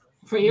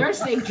 For your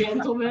sake,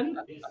 gentlemen.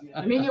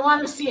 I mean, you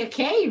want to see a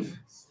cave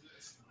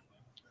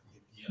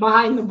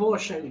behind the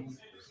bush.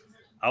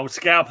 Old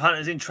scalp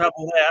hunter's in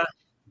trouble there.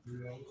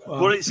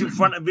 Bullets in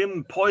front of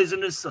him,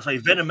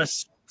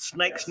 venomous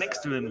snakes next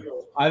to him.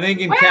 I think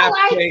in Well, Cap's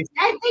case,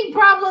 I think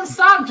problem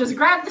solved. Just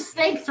grab the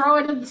snake, throw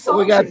it in the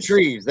soldiers. We got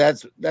trees.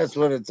 That's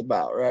what it's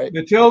about, right?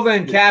 Matilda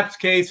in Cap's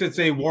case, it's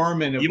a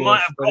worm in a You bush,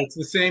 might have but it's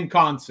the same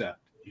concept.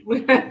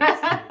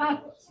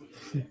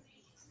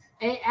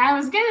 I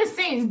was gonna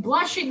say he's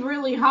blushing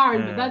really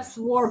hard, but that's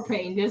war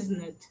paint,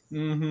 isn't it?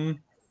 Mm-hmm.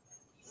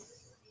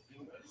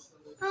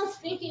 Oh,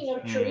 speaking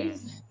of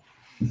trees,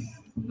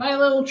 my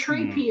little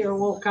tree peer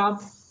woke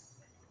up.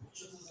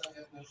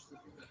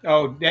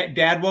 Oh,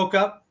 Dad woke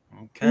up?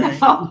 Okay.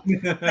 No,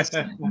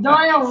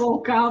 Doyle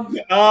woke up.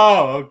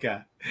 Oh, okay.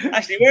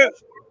 Actually,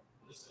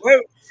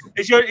 where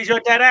is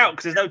your dad out?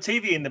 Because there's no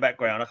TV in the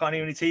background. I can't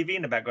hear any TV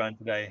in the background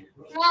today.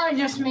 Well, I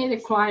just made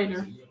it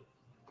quieter.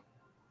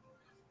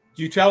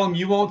 Do you tell him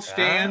you won't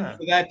stand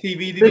for that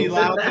TV to be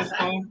loud this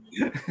time?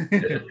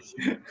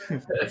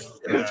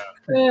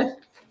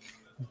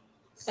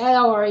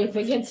 Don't worry. If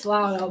it gets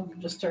loud, I'll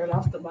just turn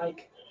off the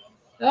mic.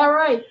 All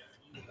right.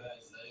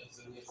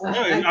 No,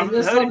 I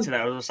haven't heard it today.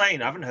 I was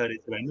saying I haven't heard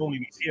it today. Normally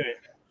we hear it.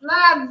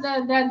 Nah,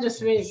 that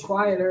just made it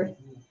quieter.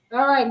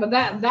 All right, but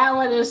that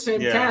one is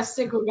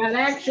fantastic. Yeah. We got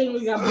action.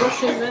 We got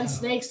bushes and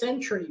snakes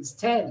and trees.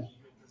 10.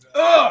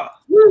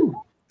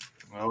 Woo!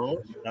 Oh,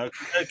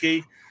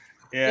 okay.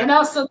 Yeah. And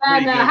also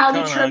that how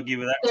to trim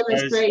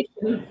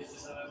demonstration.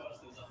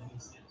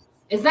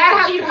 Is that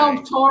how you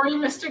help Tori,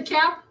 Mr.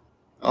 Cap?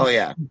 Oh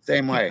yeah,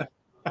 same way.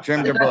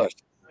 Trim your bush.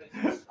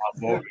 Oh,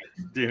 boy,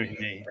 doing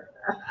me.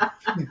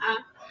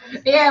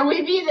 Yeah,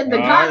 we needed the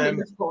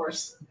garden, of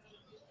course.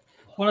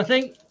 Well, I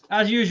think,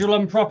 as usual,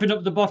 I'm propping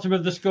up the bottom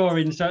of the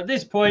scoring. So at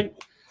this point,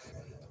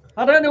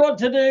 I don't know what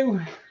to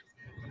do.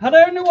 I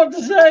don't know what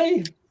to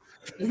say.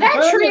 Is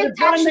that tree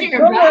attached to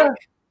your back?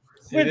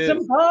 With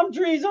some palm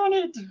trees on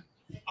it.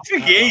 I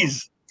think it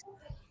is.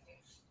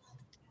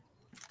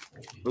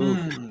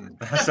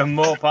 Some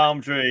more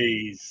palm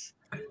trees.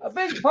 A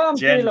big palm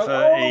tree, look,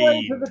 all the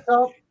way to the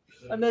top.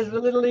 And there's the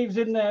little leaves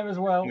in there as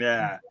well.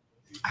 Yeah.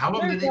 How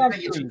long did it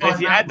take you to find If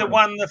you add the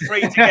 1 and the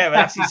 3 together,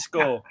 that's his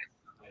score.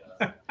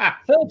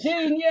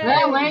 13, yeah.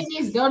 Well,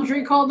 ladies, don't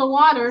drink all the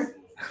water.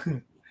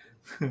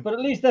 But at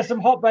least there's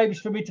some hot babies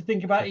for me to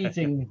think about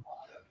eating.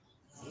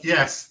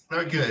 Yes,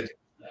 very good.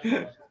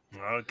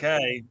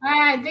 Okay.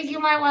 I think you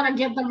might want to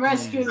get them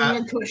rescued and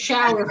into a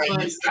shower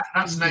first.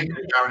 That's naked,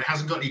 Darren. It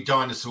hasn't got any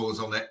dinosaurs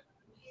on it.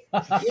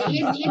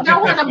 You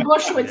don't want a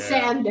bush with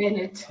sand in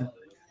it.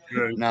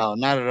 No,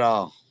 not at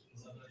all.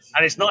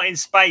 And it's not in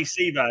space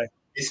either.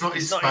 It's not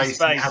in space.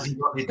 It hasn't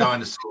got any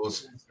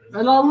dinosaurs.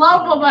 And a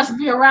local must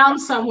be around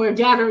somewhere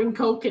gathering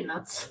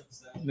coconuts.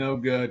 No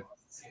good.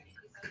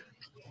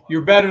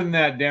 You're better than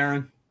that,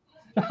 Darren.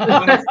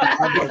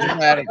 I'm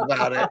dramatic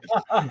about it.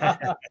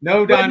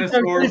 No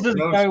dinosaurs,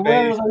 no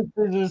Where space, are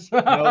those scissors?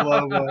 no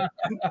logo.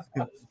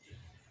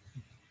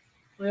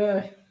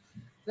 I've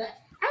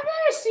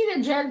never seen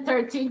a Gen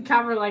 13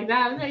 cover like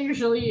that. They're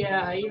usually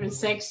even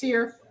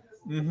sexier.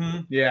 Mm-hmm.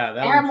 Yeah,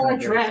 they're more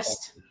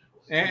dressed.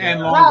 And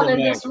well, longer they're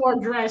legs. just more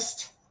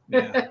dressed.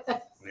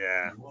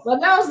 Yeah.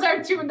 But those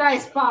are 2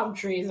 nice palm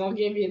trees. I'll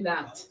give you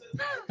that.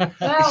 Well,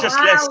 it's just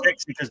less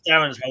sexy because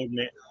Darren's holding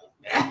it.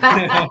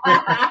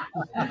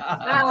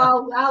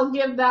 I'll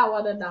give that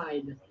one a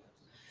 9.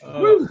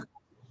 Oh,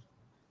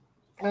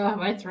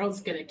 my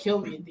throat's gonna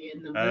kill me at the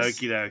end of this.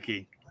 Okie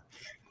dokie.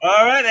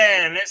 All right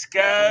then, let's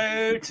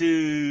go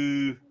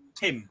to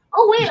him.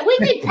 Oh, we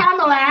need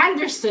Pamela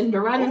Anderson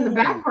to run in the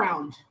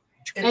background.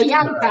 A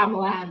young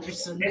Pamela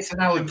Anderson. It's an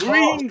The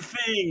green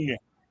thing.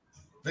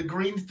 The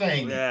green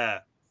thing.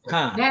 Yeah.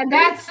 Huh.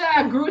 That's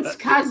Groot's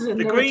cousin,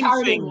 the green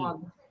retarded thing.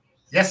 one.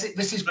 Yes,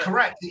 this is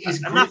correct. It is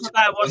Enough Groot's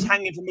about what's cousin.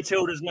 hanging from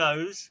Matilda's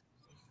nose.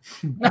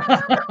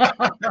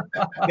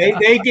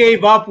 They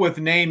gave up with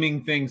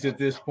naming things at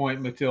this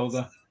point,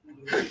 Matilda.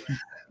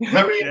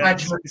 Very Yeah,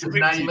 imaginative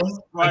naming.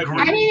 right.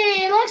 I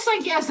mean, it looks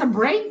like he has a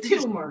brain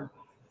tumor.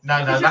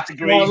 No, that's a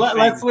green Well, thing.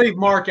 let's leave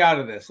Mark out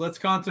of this. Let's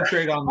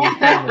concentrate on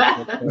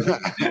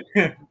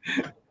the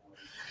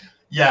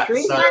yeah.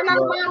 Trees So, are not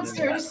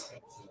monsters.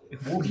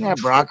 Isn't that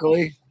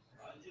broccoli?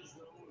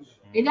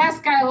 It does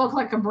kind of look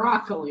like a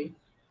broccoli.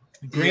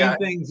 green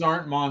things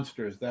aren't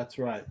monsters. That's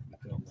right.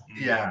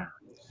 yeah.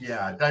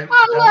 Don't,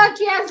 Look,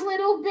 he has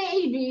little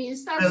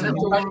babies. That's there's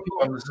little baby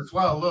adorable. ones as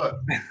well.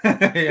 Look.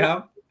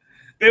 Yeah.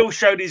 Bill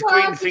showed his Well,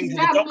 green he's thing to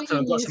the got doctor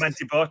and got these. some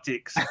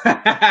antibiotics.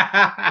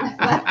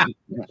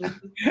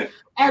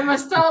 And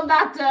was told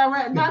not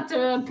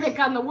to pick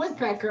on the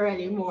woodpecker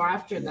anymore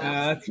after that.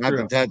 That's Not to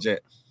true. touch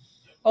it.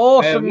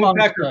 Awesome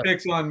Woodpecker monster.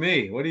 picks on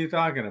me. What are you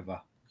talking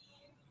about?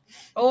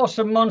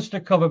 Awesome monster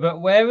cover, but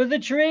where are the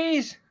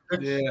trees?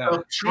 Yeah.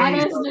 That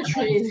is the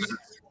trees.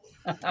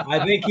 I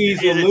think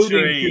he's alluding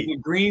to the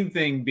green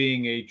thing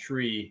being a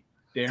tree,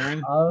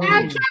 Darren.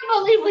 I can't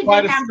believe we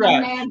didn't have the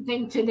man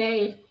thing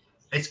today.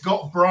 It's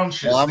got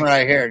branches. Well, I'm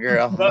right here,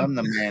 girl. I'm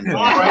the man.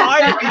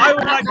 I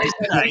would like to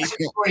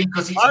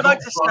say, I'd like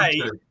to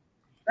say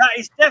that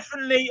is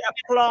definitely a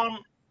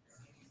plant.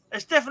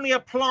 It's definitely a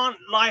plant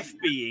life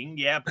being,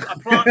 yeah, a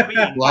plant being.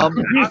 I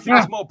think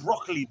it's more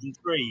broccoli than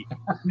tree.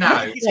 No,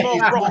 it's more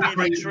broccoli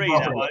than tree.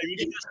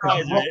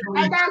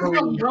 That's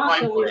what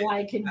broccoli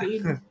like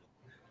indeed.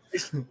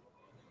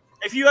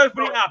 If you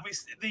open it up,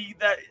 it's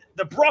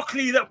the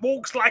broccoli that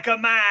walks like a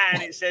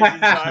man. It says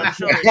inside. I'm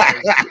sure it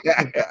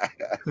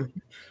is.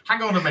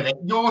 Hang on a minute.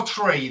 Your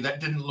tree that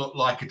didn't look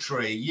like a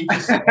tree. You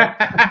just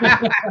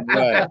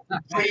right.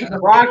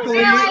 Broccoli.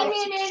 Yeah, I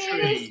mean,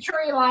 it is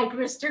tree-like,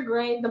 Mr.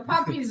 Gray. The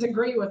puppies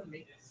agree with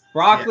me.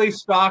 Broccoli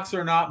stalks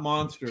are not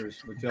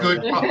monsters.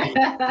 Good puppy.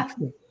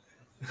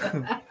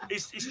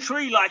 It's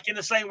tree-like in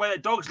the same way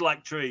that dogs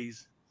like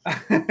trees. No,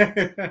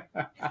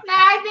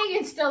 I think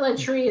it's still a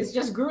tree. It's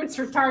just Groot's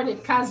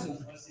retarded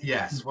cousin.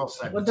 Yes, well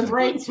said. With the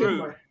brain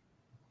tumor.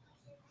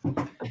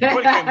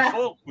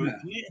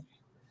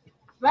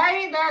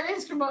 Maybe that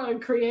is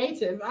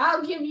creative.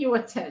 I'll give you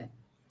a 10.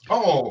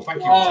 Oh,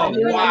 thank you. Oh,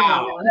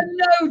 wow.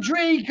 No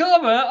tree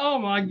cover. Oh,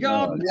 my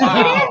God.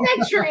 Wow. It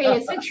is a tree.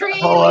 It's a tree.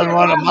 Pulling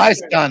one of my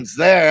stunts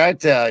there, I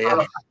tell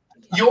you.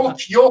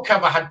 Your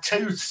cover had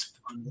 2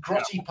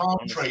 grotty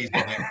palm trees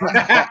on it.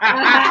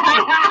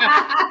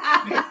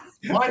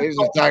 He's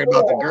just talking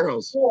about the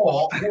girls.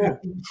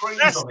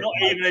 That's not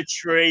even a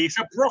tree. It's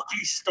a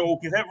broccoli stalk,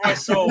 if ever I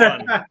saw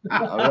one.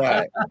 All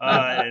right.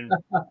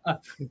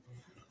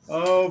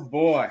 Oh,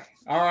 boy.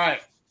 All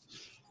right.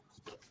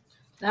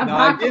 That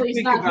now,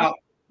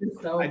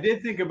 I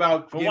did think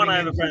about from one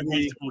end of the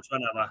to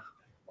another.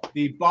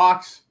 The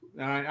box.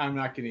 I'm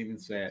not going to even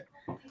say it.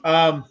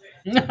 Well,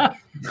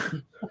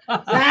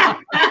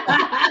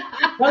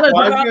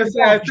 I was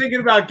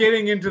thinking about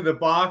getting into the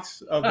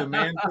box of the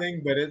man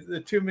thing, but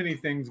there's too many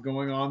things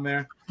going on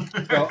there.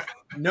 So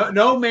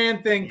no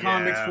man thing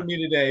comics for me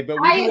today. But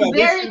I am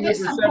very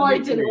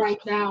disappointed right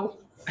now.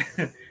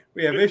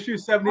 We have issue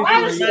 73.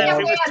 It was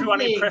too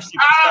unimpressive.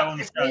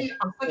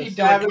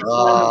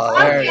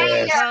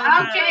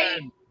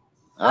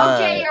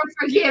 Okay, you're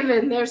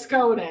forgiven. There's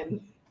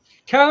Conan.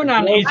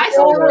 Conan is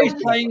always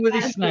playing with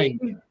his snake.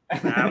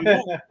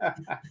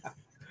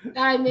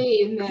 I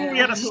mean, we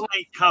had a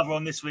snake cover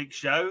on this week's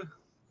show.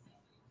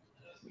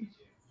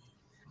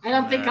 I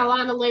don't think a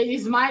lot of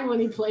ladies mind when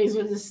he plays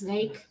with the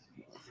snake.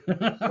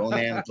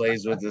 Conan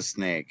plays with the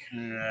snake.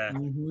 Yeah.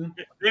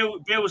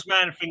 Bill's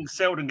man thing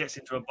seldom gets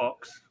into a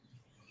box.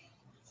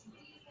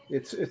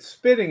 It's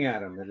spitting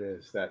at him. It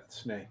is that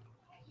snake.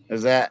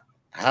 Is that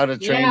How to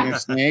Train Your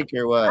Snake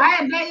or what?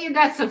 I bet you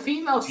that's a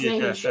female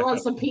snake. Yeah. She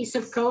wants a piece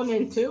of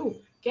Conan too.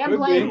 Can't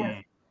blame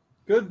her.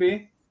 Could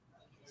be.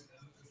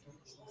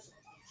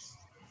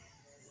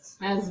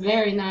 That's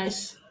very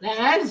nice.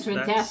 That is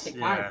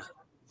fantastic art.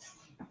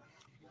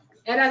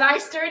 And a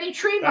nice sturdy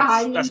tree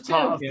behind you, too. That's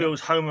part of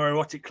Bill's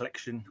homoerotic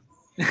collection.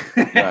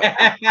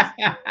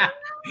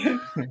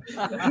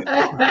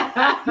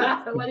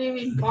 What do you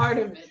mean part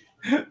of it?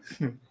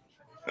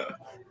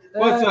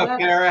 What's up,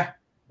 Kara?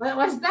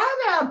 Was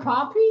that a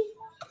poppy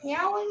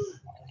meowing?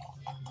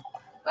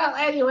 Well,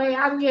 anyway,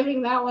 I'm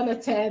giving that one a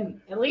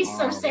 10. At least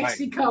some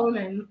sexy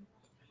Conan.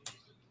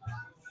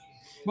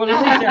 Well,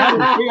 at least it had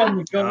a tree on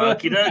the cover.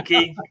 Okie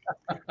dokie.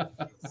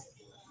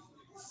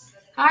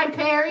 Hi,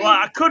 Perry. Well,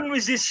 I couldn't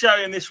resist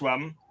showing this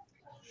one.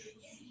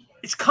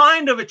 It's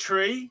kind of a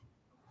tree.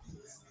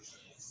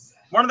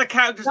 One of the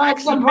characters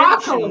actually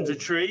mentions a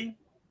tree.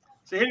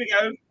 So here we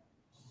go.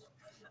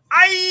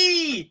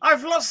 Aye!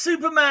 I've lost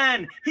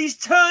Superman. He's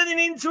turning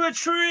into a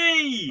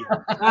tree.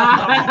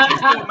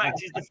 Still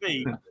matches the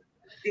feed.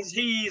 Because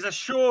he is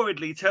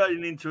assuredly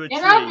turning into a tree.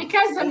 You know,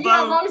 because of you,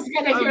 I'm always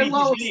going to hear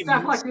low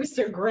stuff like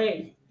Mr.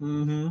 Gray.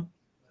 Mm-hmm.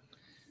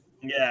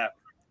 Yeah.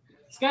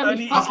 It's going to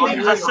be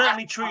fucking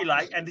certainly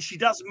tree-like, and she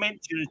does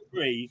mention a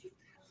tree.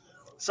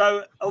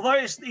 So, although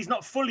he's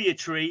not fully a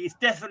tree, it's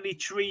definitely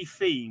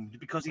tree-themed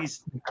because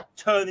he's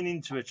turning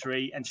into a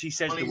tree, and she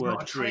says the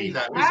word tree.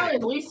 Well,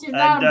 at least he's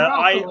not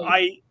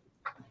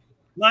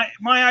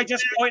May I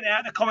just point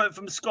out the comment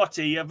from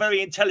Scotty, a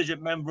very intelligent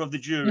member of the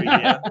jury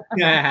here.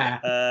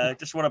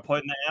 Just want to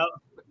point that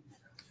out.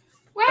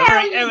 Well, a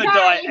very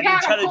erudite and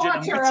intelligent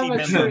and witty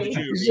member of the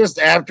jury. He's just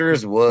after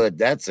his wood.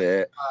 That's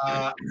it.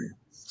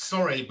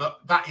 Sorry, but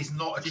that is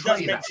not a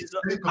tree.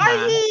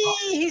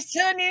 He's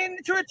turning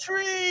into a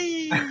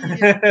tree.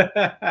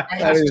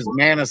 That is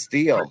Man of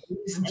Steel.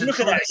 Look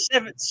at that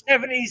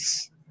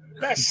 70s.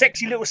 That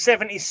sexy little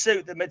 70s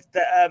suit that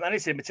I need to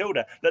say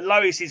Matilda that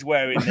Lois is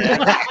wearing there.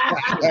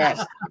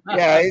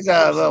 Yeah, he's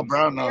a little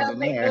brown nose in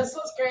there. This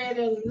was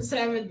created in the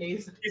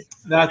 70s.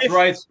 That's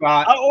right,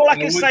 Scott. All I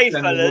can say,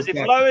 fellas, if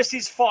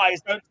Lois's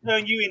thighs don't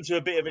turn you into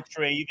a bit of a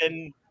tree,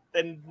 then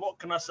what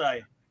can I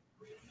say?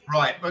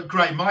 Right, but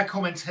Gray, my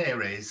comment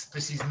here is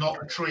this is not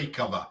a tree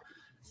cover.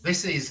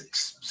 This is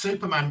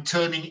Superman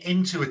turning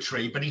into a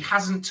tree, but he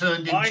hasn't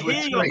turned into a tree.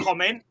 I hear your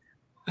comment.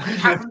 He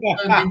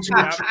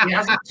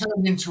hasn't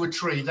turned into a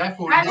tree.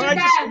 Therefore, can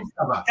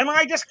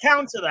I just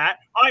counter that?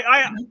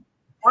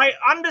 I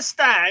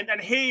understand and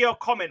hear your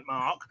comment,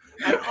 Mark,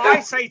 and I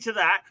say to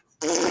that.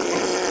 I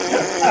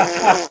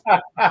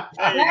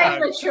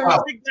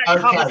think that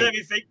covers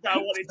everything that I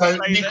wanted to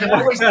say. You can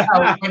always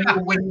tell when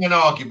you're winning an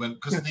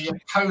argument because the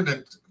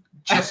opponent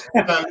just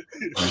don't.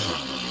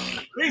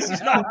 This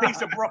is not a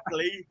piece of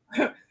broccoli.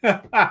 Here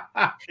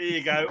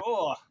you go.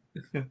 Oh.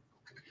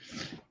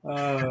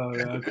 Oh,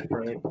 that's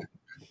great.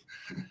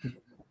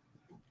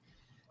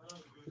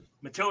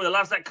 Matilda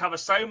loves that cover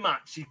so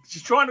much.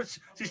 She's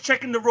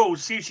checking the rules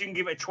to see if she can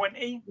give it a 20.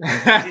 She's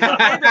like, maybe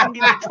I can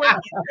give it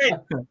a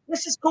 20.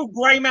 Let's just call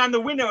Greyman the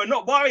winner and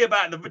not worry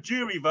about the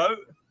jury vote.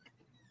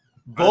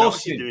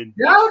 Bullshit.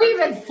 Don't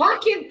even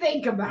fucking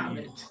think about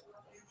it.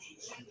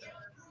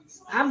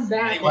 I'm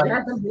back.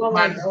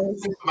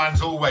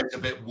 Superman's always a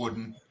bit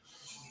wooden.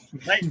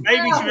 Maybe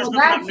she was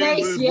looking up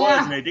new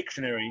words in her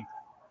dictionary.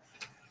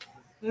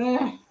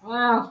 Well,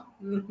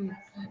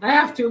 I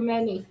have too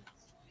many.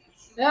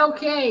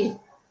 Okay.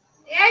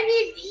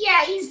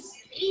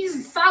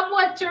 He's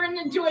somewhat turned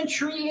into a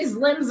tree. His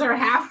limbs are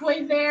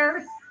halfway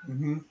there.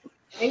 Mm-hmm.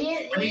 And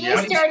he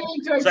is turning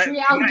into a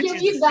tree. I'll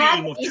give you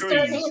that. He's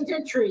turning into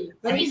a tree.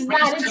 But he's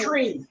not a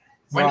tree.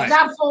 He's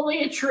not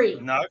fully a tree.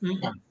 No.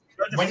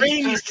 But the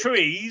theme is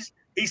trees.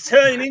 He's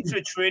turning into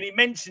a tree and he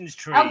mentions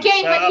trees.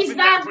 Okay, but he's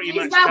not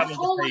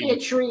fully a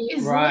tree.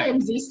 His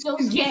limbs, he's still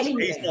getting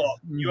He's there. not.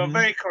 You are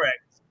very correct.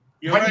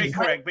 You're very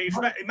correct. But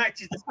it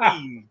matches the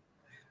theme.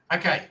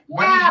 Okay.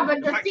 Yeah,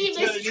 but the theme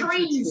is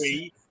trees.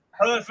 Tree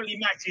perfectly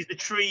matches the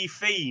tree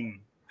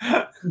theme.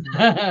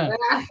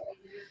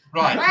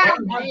 Right. Well,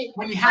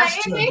 when he has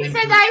it's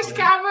a nice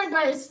cover,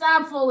 but it's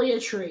not fully a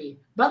tree.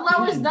 But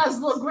Lois does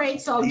look great,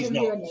 so I'll give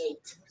you an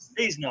 8.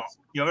 He's not.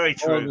 You're very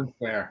true.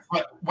 Fair.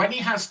 But when he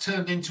has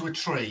turned into a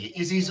tree,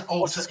 is his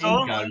alter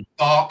ego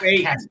Dark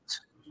Kent?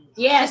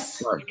 Yes.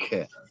 Dark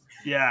Kent.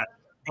 Yeah,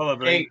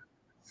 probably. 8.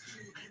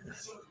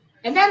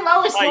 And then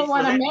Lois will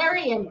want to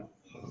marry him.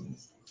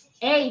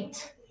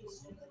 8.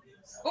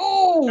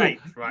 Oh, 8.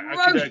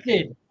 Right.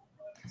 roasted.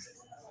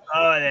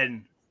 Oh,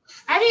 then.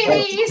 I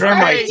mean, he's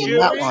turning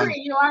into a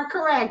tree. You are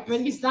correct,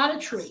 but he's not a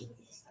tree.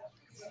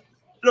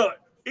 Look,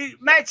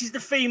 it matches the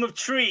theme of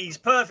trees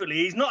perfectly.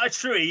 He's not a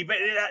tree, but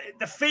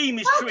the theme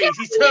is trees.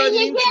 He's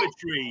turning into a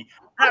tree.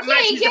 That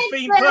matches the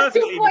theme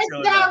perfectly. 2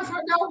 points down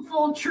for no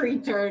full tree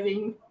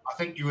turning. I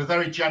think you were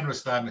very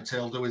generous there,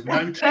 Matilda, with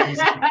no trees.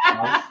 No,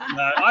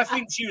 I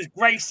think she was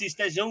racist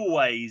as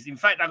always. In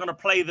fact, I'm going to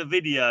play the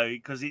video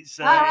because it's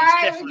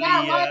definitely.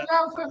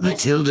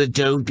 Matilda,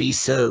 don't be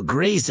so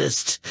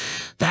racist.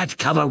 That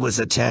cover was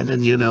a 10,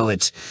 and you know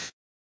it.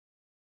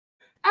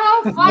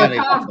 Oh, fuck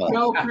off,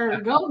 Joker.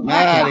 Go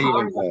back.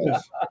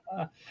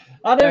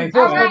 I don't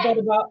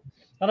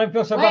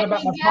feel so bad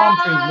about my palm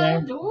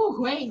trees now. Ooh,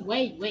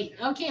 wait.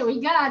 Okay, we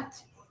got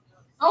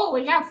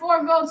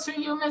 4 votes for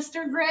you,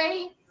 Mr.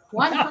 Gray.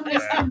 1 for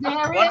Mr.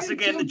 Darren. Once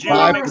again, the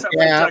jury makes up for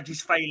the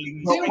judge's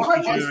failings. 2 for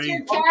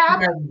Mr.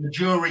 Cap. The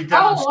jury 1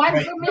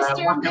 demonstrates for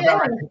Mr.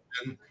 Darren.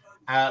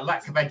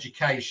 lack of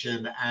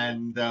education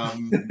and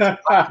lack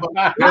of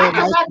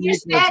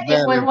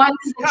understanding when one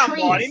is a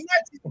tree. Come on, he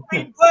matches the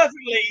tree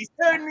perfectly. He's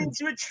turning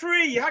into a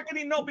tree. How can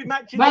he not be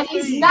matching But the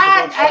tree? he's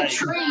not a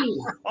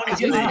tree.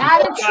 Honestly, He's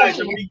not a guys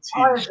tree.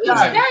 are reaching.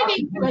 He's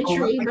turning into a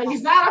tree, but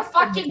he's not a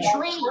fucking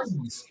tree.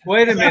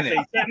 Wait a minute.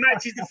 That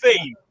matches the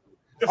theme.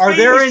 The Are theme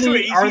there is any?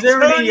 trees. Are He's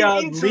there any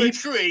turning into a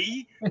leaps?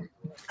 tree?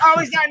 How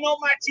is that not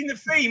matching the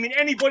theme in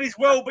anybody's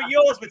world but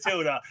yours,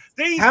 Matilda?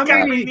 These How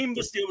many- gabbling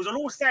imbeciles will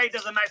all say it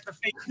doesn't match the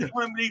theme. They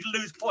want me to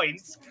lose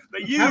points,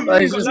 but you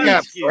Somebody's just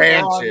got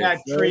branches. that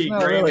tree,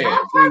 There's not really a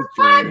Oh, tree for tree.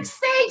 fuck's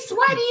sakes,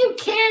 what do you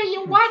care?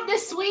 You won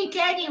this week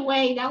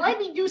anyway. Now let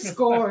me do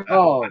score.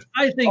 Oh,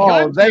 I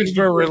think. thanks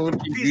for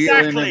revealing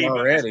Exactly, it but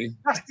already.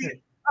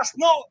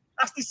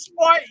 That's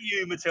despite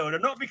you, Matilda,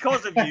 not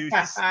because of you.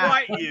 It's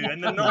despite you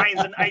and the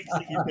 9s and 8s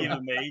that you've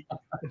given me.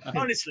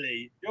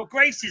 Honestly, your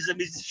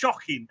gracism is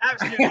shocking,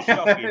 absolutely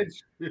shocking.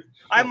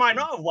 I might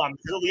not have won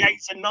because all the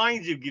 8s and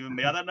 9s you've given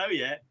me. I don't know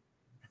yet.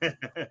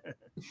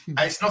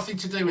 it's nothing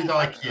to do with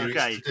IQ.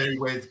 Okay. It's to do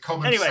with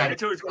common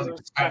sense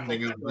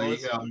understanding of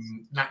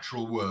the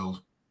natural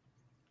world.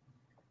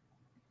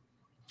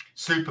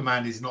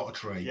 Superman is not a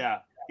tree.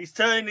 Yeah, he's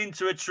turning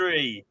into a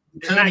tree.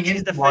 Turning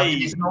into one,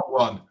 he's not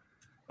one.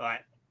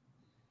 Right.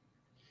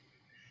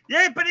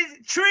 Yeah, but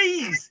it's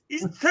trees.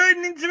 He's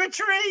turning into a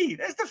tree.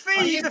 That's the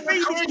theme. The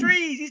theme is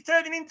trees. He's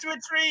turning into a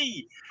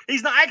tree.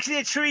 He's not actually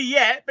a tree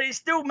yet, but it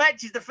still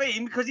matches the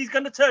theme because he's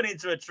going to turn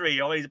into a tree,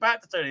 or he's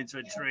about to turn into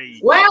a tree.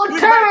 Well,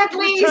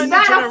 currently he's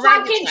not a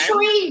fucking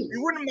tree. He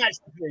wouldn't match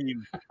the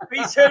theme. But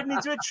he's turning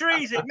into a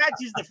tree, so it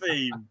matches the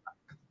theme.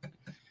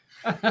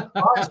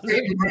 I've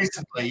seen him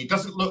recently. He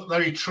doesn't look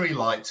very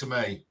tree-like to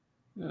me.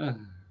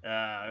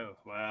 Oh,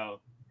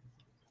 well.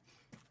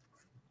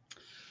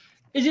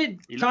 Is it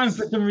time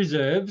for some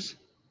reserves?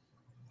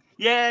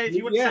 Yeah, if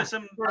you want to set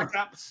some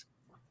backups.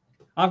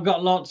 I've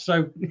got lots,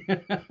 so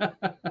Have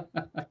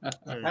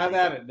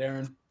at it,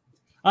 Darren.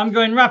 I'm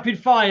going rapid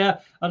fire,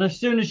 and as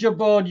soon as you're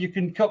bored, you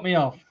can cut me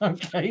off.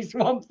 Okay,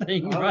 Swamp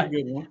Thing, Oh, right?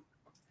 good one.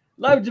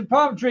 Loads of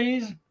palm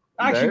trees,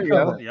 action There you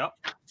go. cover. Yep.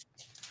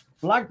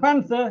 Black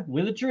Panther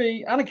with a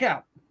tree and a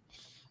cap.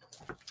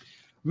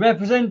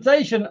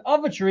 Representation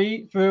of a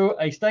tree through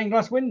a stained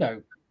glass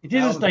window. It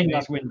is a stained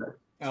glass window.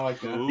 I like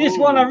that. This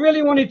one I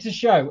really wanted to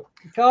show.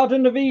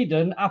 Garden of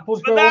Eden,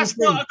 apples But grow on that's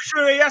trees. not a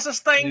tree. That's a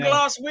stained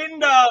glass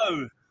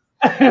window.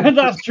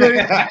 That's true.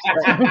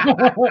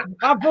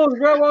 Apples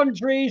grow on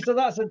trees, so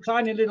that's a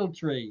tiny little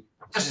tree.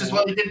 Just as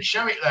well you didn't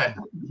show it then.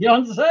 You're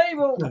on the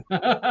table.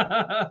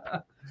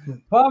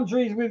 Palm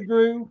trees with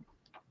grew.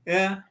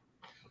 Yeah.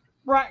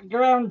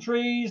 Background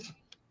trees.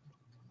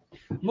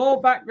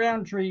 More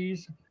background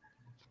trees.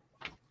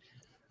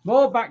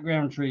 More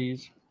background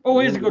trees. Oh,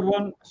 here's a good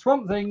one.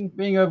 Swamp Thing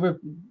being over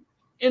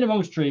in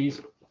amongst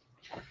trees.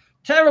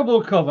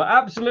 Terrible cover.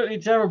 Absolutely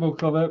terrible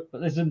cover.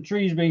 But there's some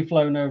trees being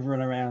flown over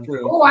and around.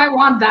 Oh, I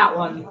want that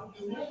one.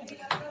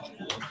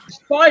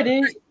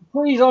 Spidey,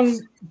 trees on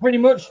pretty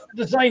much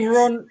the same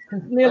run.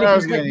 Nearly I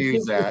was going to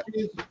use that.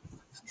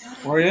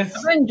 Were you?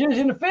 Avengers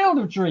in a field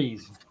of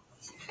trees.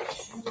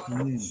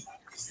 More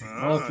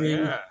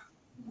trees. Yeah.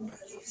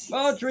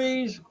 More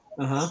trees.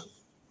 Uh-huh.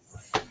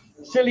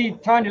 Silly,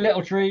 tiny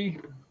little tree.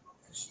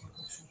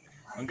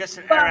 I'm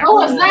guessing Eric.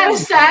 Oh, is that a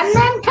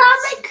Sandman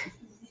comic?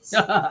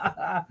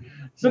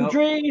 Some Nope.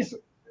 trees.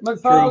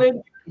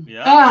 McFarlane.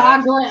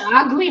 Yeah.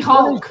 Ugly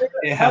Hulk.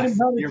 Yeah. Having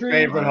Your trees.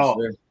 favorite Hulk.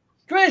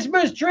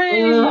 Christmas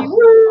tree. Woo.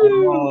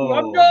 Woo!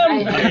 I'm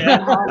done.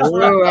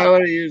 Ooh, I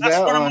would have used That's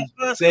that one of one. my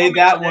first Save comics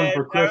that one there,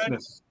 for Darren.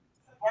 Christmas.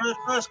 One of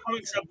the first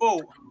comics I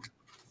bought.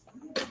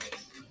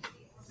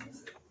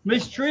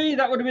 Miss Tree,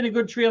 that would have been a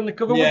good tree on the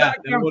cover. Yeah, That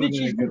that would have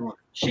been a good one.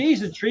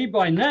 she's a tree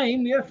by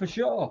name, yeah, for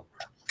sure.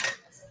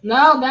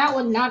 No, that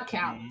would not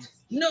count.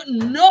 Not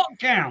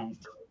count.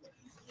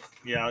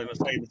 Yeah, I was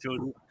going to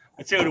say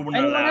Matilda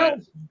wouldn't Anyone allow it.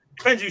 else?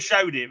 Depends who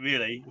showed it,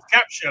 really. If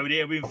Cap showed it,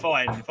 it'd been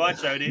fine. If I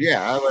showed it,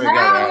 Yeah, I would have No,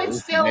 got that.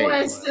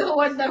 it still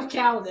wouldn't have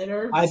counted.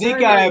 Or I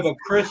think I have a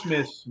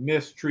Christmas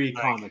Miss Tree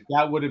comic.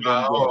 That would have been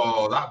good.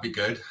 Oh, that'd be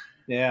good.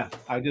 Yeah,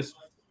 I just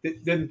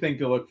didn't think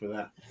to look for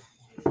that.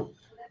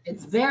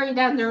 It's buried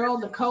under all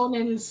the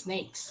Conan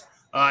snakes.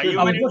 you I was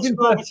ready to looking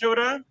score, for-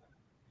 Matilda?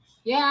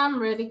 Yeah, I'm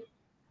ready.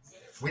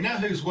 We know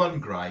who's won,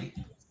 Gray.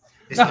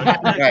 It's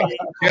Right.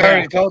 You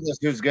already told us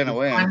who's going to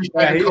win.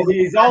 Yeah,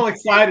 he's all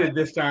excited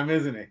this time,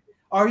 isn't he?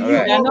 Are you? All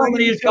right. Yeah,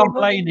 nobody is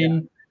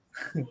complaining.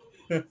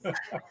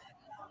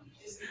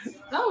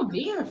 Oh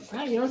dear,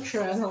 wow, you're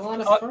sure has a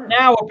lot of fun.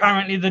 Now,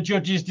 apparently, the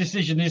judge's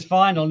decision is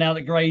final now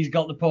that Gray's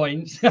got the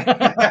points. Oh,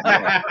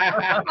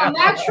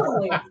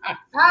 naturally.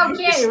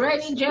 Okay,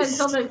 ready,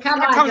 gentlemen. Come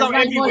That on. comes 'cause up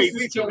my every voice week. is What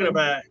are you talking killing me.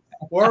 about?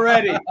 We're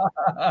ready.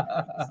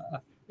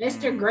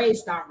 Mr.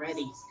 Gray's not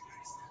ready.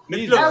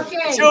 Look, Okay.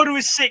 Matilda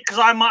is sick because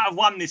I might have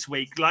won this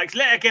week. Like,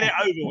 let her get it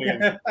over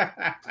with.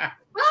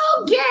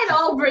 Oh, get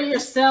over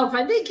yourself.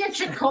 I didn't get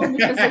your cold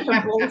because of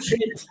your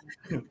bullshit.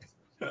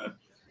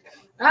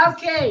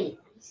 Okay.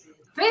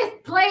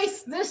 5th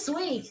place this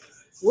week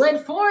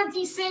with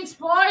 46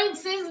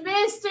 points is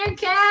Mr.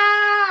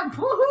 Cap.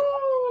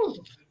 Woohoo!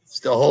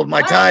 Still hold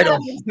my title.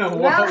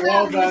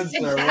 well done,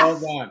 sir. Well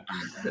done.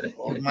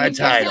 Hold my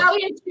title.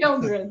 Italian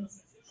children.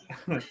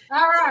 All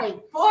right.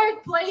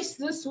 4th place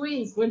this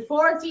week with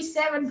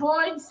 47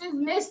 points is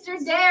Mr.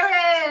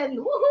 Darren.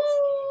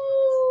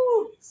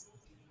 Woohoo!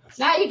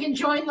 Now you can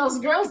join those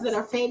girls that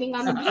are fading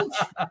on the beach.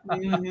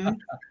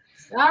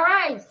 All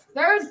right.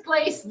 3rd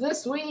place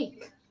this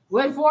week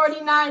with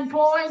 49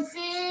 points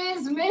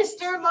is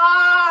Mr.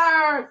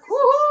 Mark.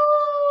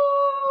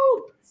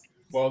 Woohoo!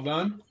 Well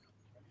done.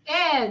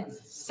 And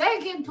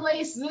 2nd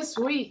place this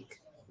week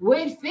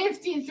with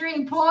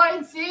 53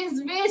 points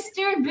is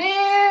Mr.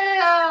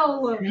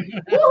 Bill.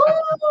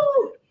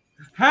 Woohoo!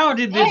 How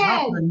did this And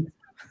happen?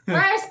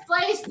 1st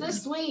place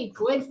this week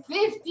with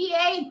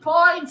 58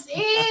 points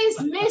is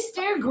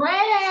Mr.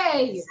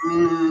 Gray.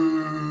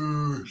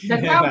 The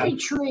Grumpy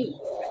Tree.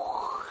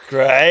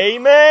 Gray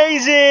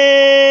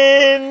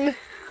amazing!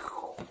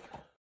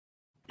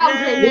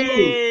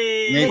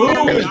 Yay! Yay!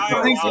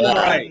 Thanks,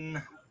 Right.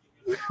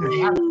 We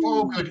had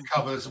 4 good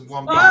covers and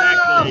 1 bad.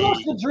 Ah,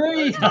 lost the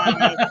tree.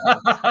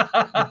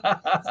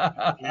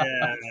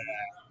 Yeah.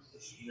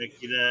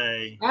 Lucky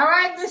day. All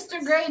right, Mr.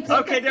 Gray. Take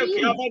Okay, a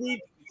okay. feed.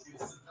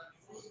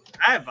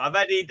 I've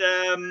added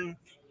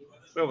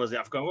where was it?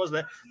 I've gone, wasn't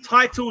there?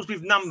 Titles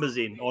with numbers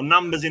in, or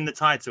numbers in the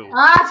title.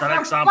 Ah, So, for an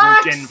example,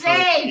 fuck's Gen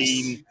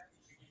sakes. 13.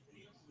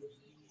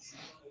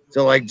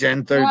 So like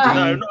Gen 13. Ah.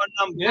 No, not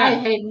a number. Yeah. I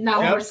hate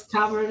numbers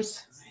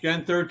covers.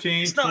 Gen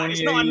 13, It's not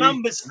a 28.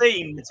 numbers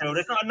theme, Matilda.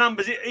 It's not a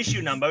numbers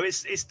issue number.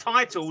 It's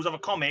titles of a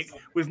comic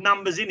with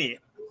numbers in it.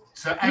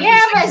 So Yeah,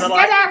 but it's So,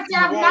 gonna have to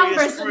have Warriors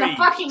numbers in the 3,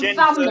 fucking Gen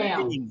thumbnail.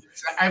 13.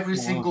 so every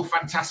single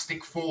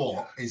Fantastic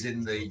Four is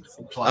in the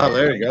play. Oh,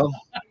 there you go.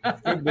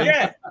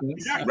 Yeah,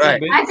 exactly.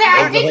 Right.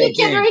 I think whole you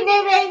can game.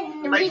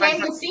 rename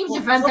the theme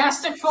to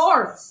Fantastic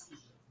Four.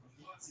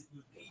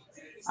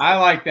 I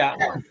like that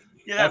one.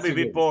 Yeah, that'd be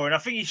a bit boring. I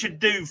think you should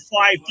do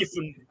 5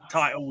 different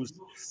titles.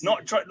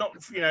 Try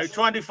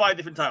and do 5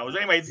 different titles.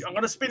 Anyway, I'm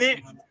going to spin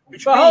it.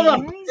 But hold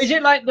on, is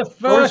it like the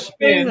first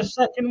spin, the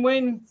second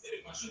win?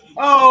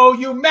 Oh,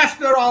 you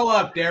messed it all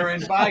up,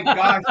 Darren. By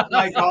gosh,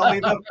 by golly,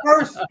 the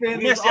first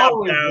spin is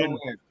always the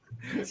win.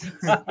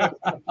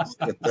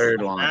 The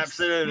third one.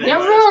 Absolutely.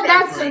 Yeah, Rue,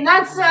 that's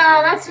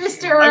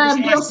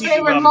Mr. Bill's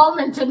favorite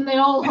moment in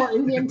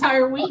the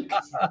entire week.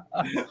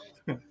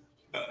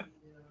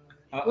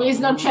 Please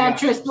no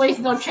chatters, please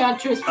no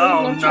chatters, please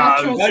no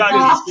chatters.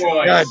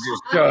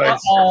 Judge's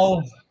choice.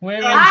 Oh, we're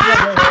in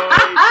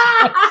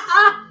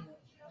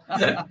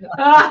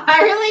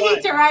I really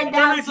need to write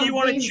down if you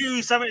want to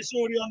choose something that's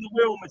already on the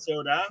wheel,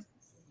 Matilda.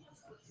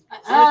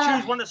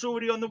 Choose one that's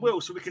already on the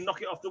wheel so we can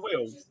knock it off the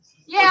wheel.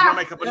 Yeah.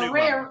 Make up a new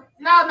one?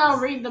 No,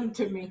 read them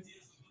to me.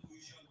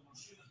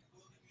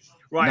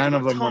 Right. None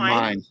of them are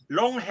mine.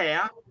 Long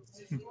hair,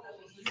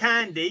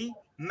 candy,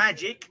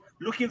 magic,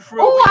 looking for.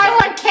 Oh, I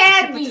want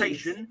candy.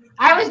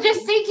 I was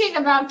just thinking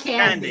about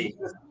candy.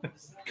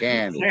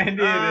 Candy.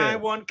 I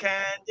want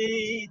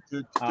candy.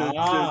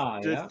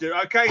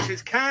 Okay, so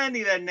it's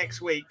candy then next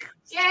week.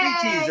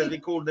 Sweeties, as we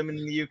call them in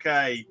the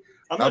UK.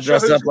 I'll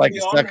dress up like a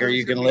sucker.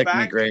 You can lick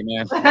me, Gray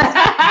Man.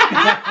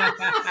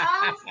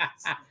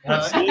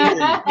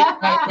 Absolutely.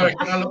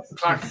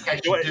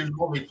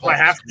 I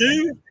have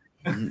to.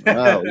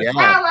 Oh, yeah.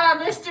 Well,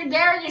 Mr.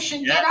 Darren, you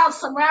should get out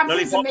some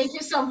wrappers and make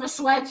yourself a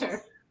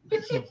sweater.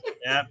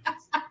 Yeah.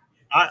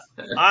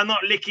 I'm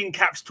not licking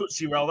Cap's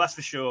Tootsie Roll, that's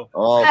for sure.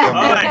 Oh, come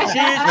on. All right,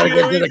 cheers.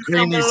 Go to the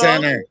creamy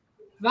center.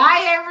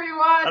 Bye,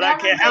 everyone. I don't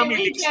care how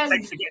many licks it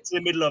takes to get to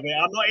the middle of it.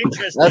 I'm not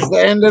interested. That's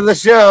the end of the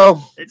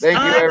show. Thank you,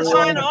 everyone.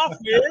 Sign off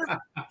with.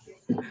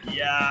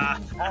 Yeah.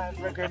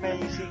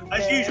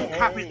 As usual,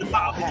 Cap is the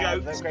butt of the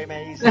jokes. Have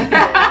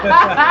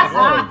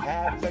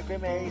a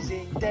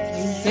amazing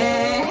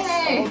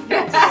day.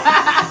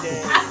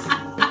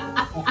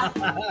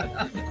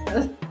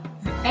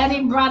 And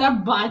he brought a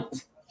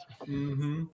butt. Mm-hmm.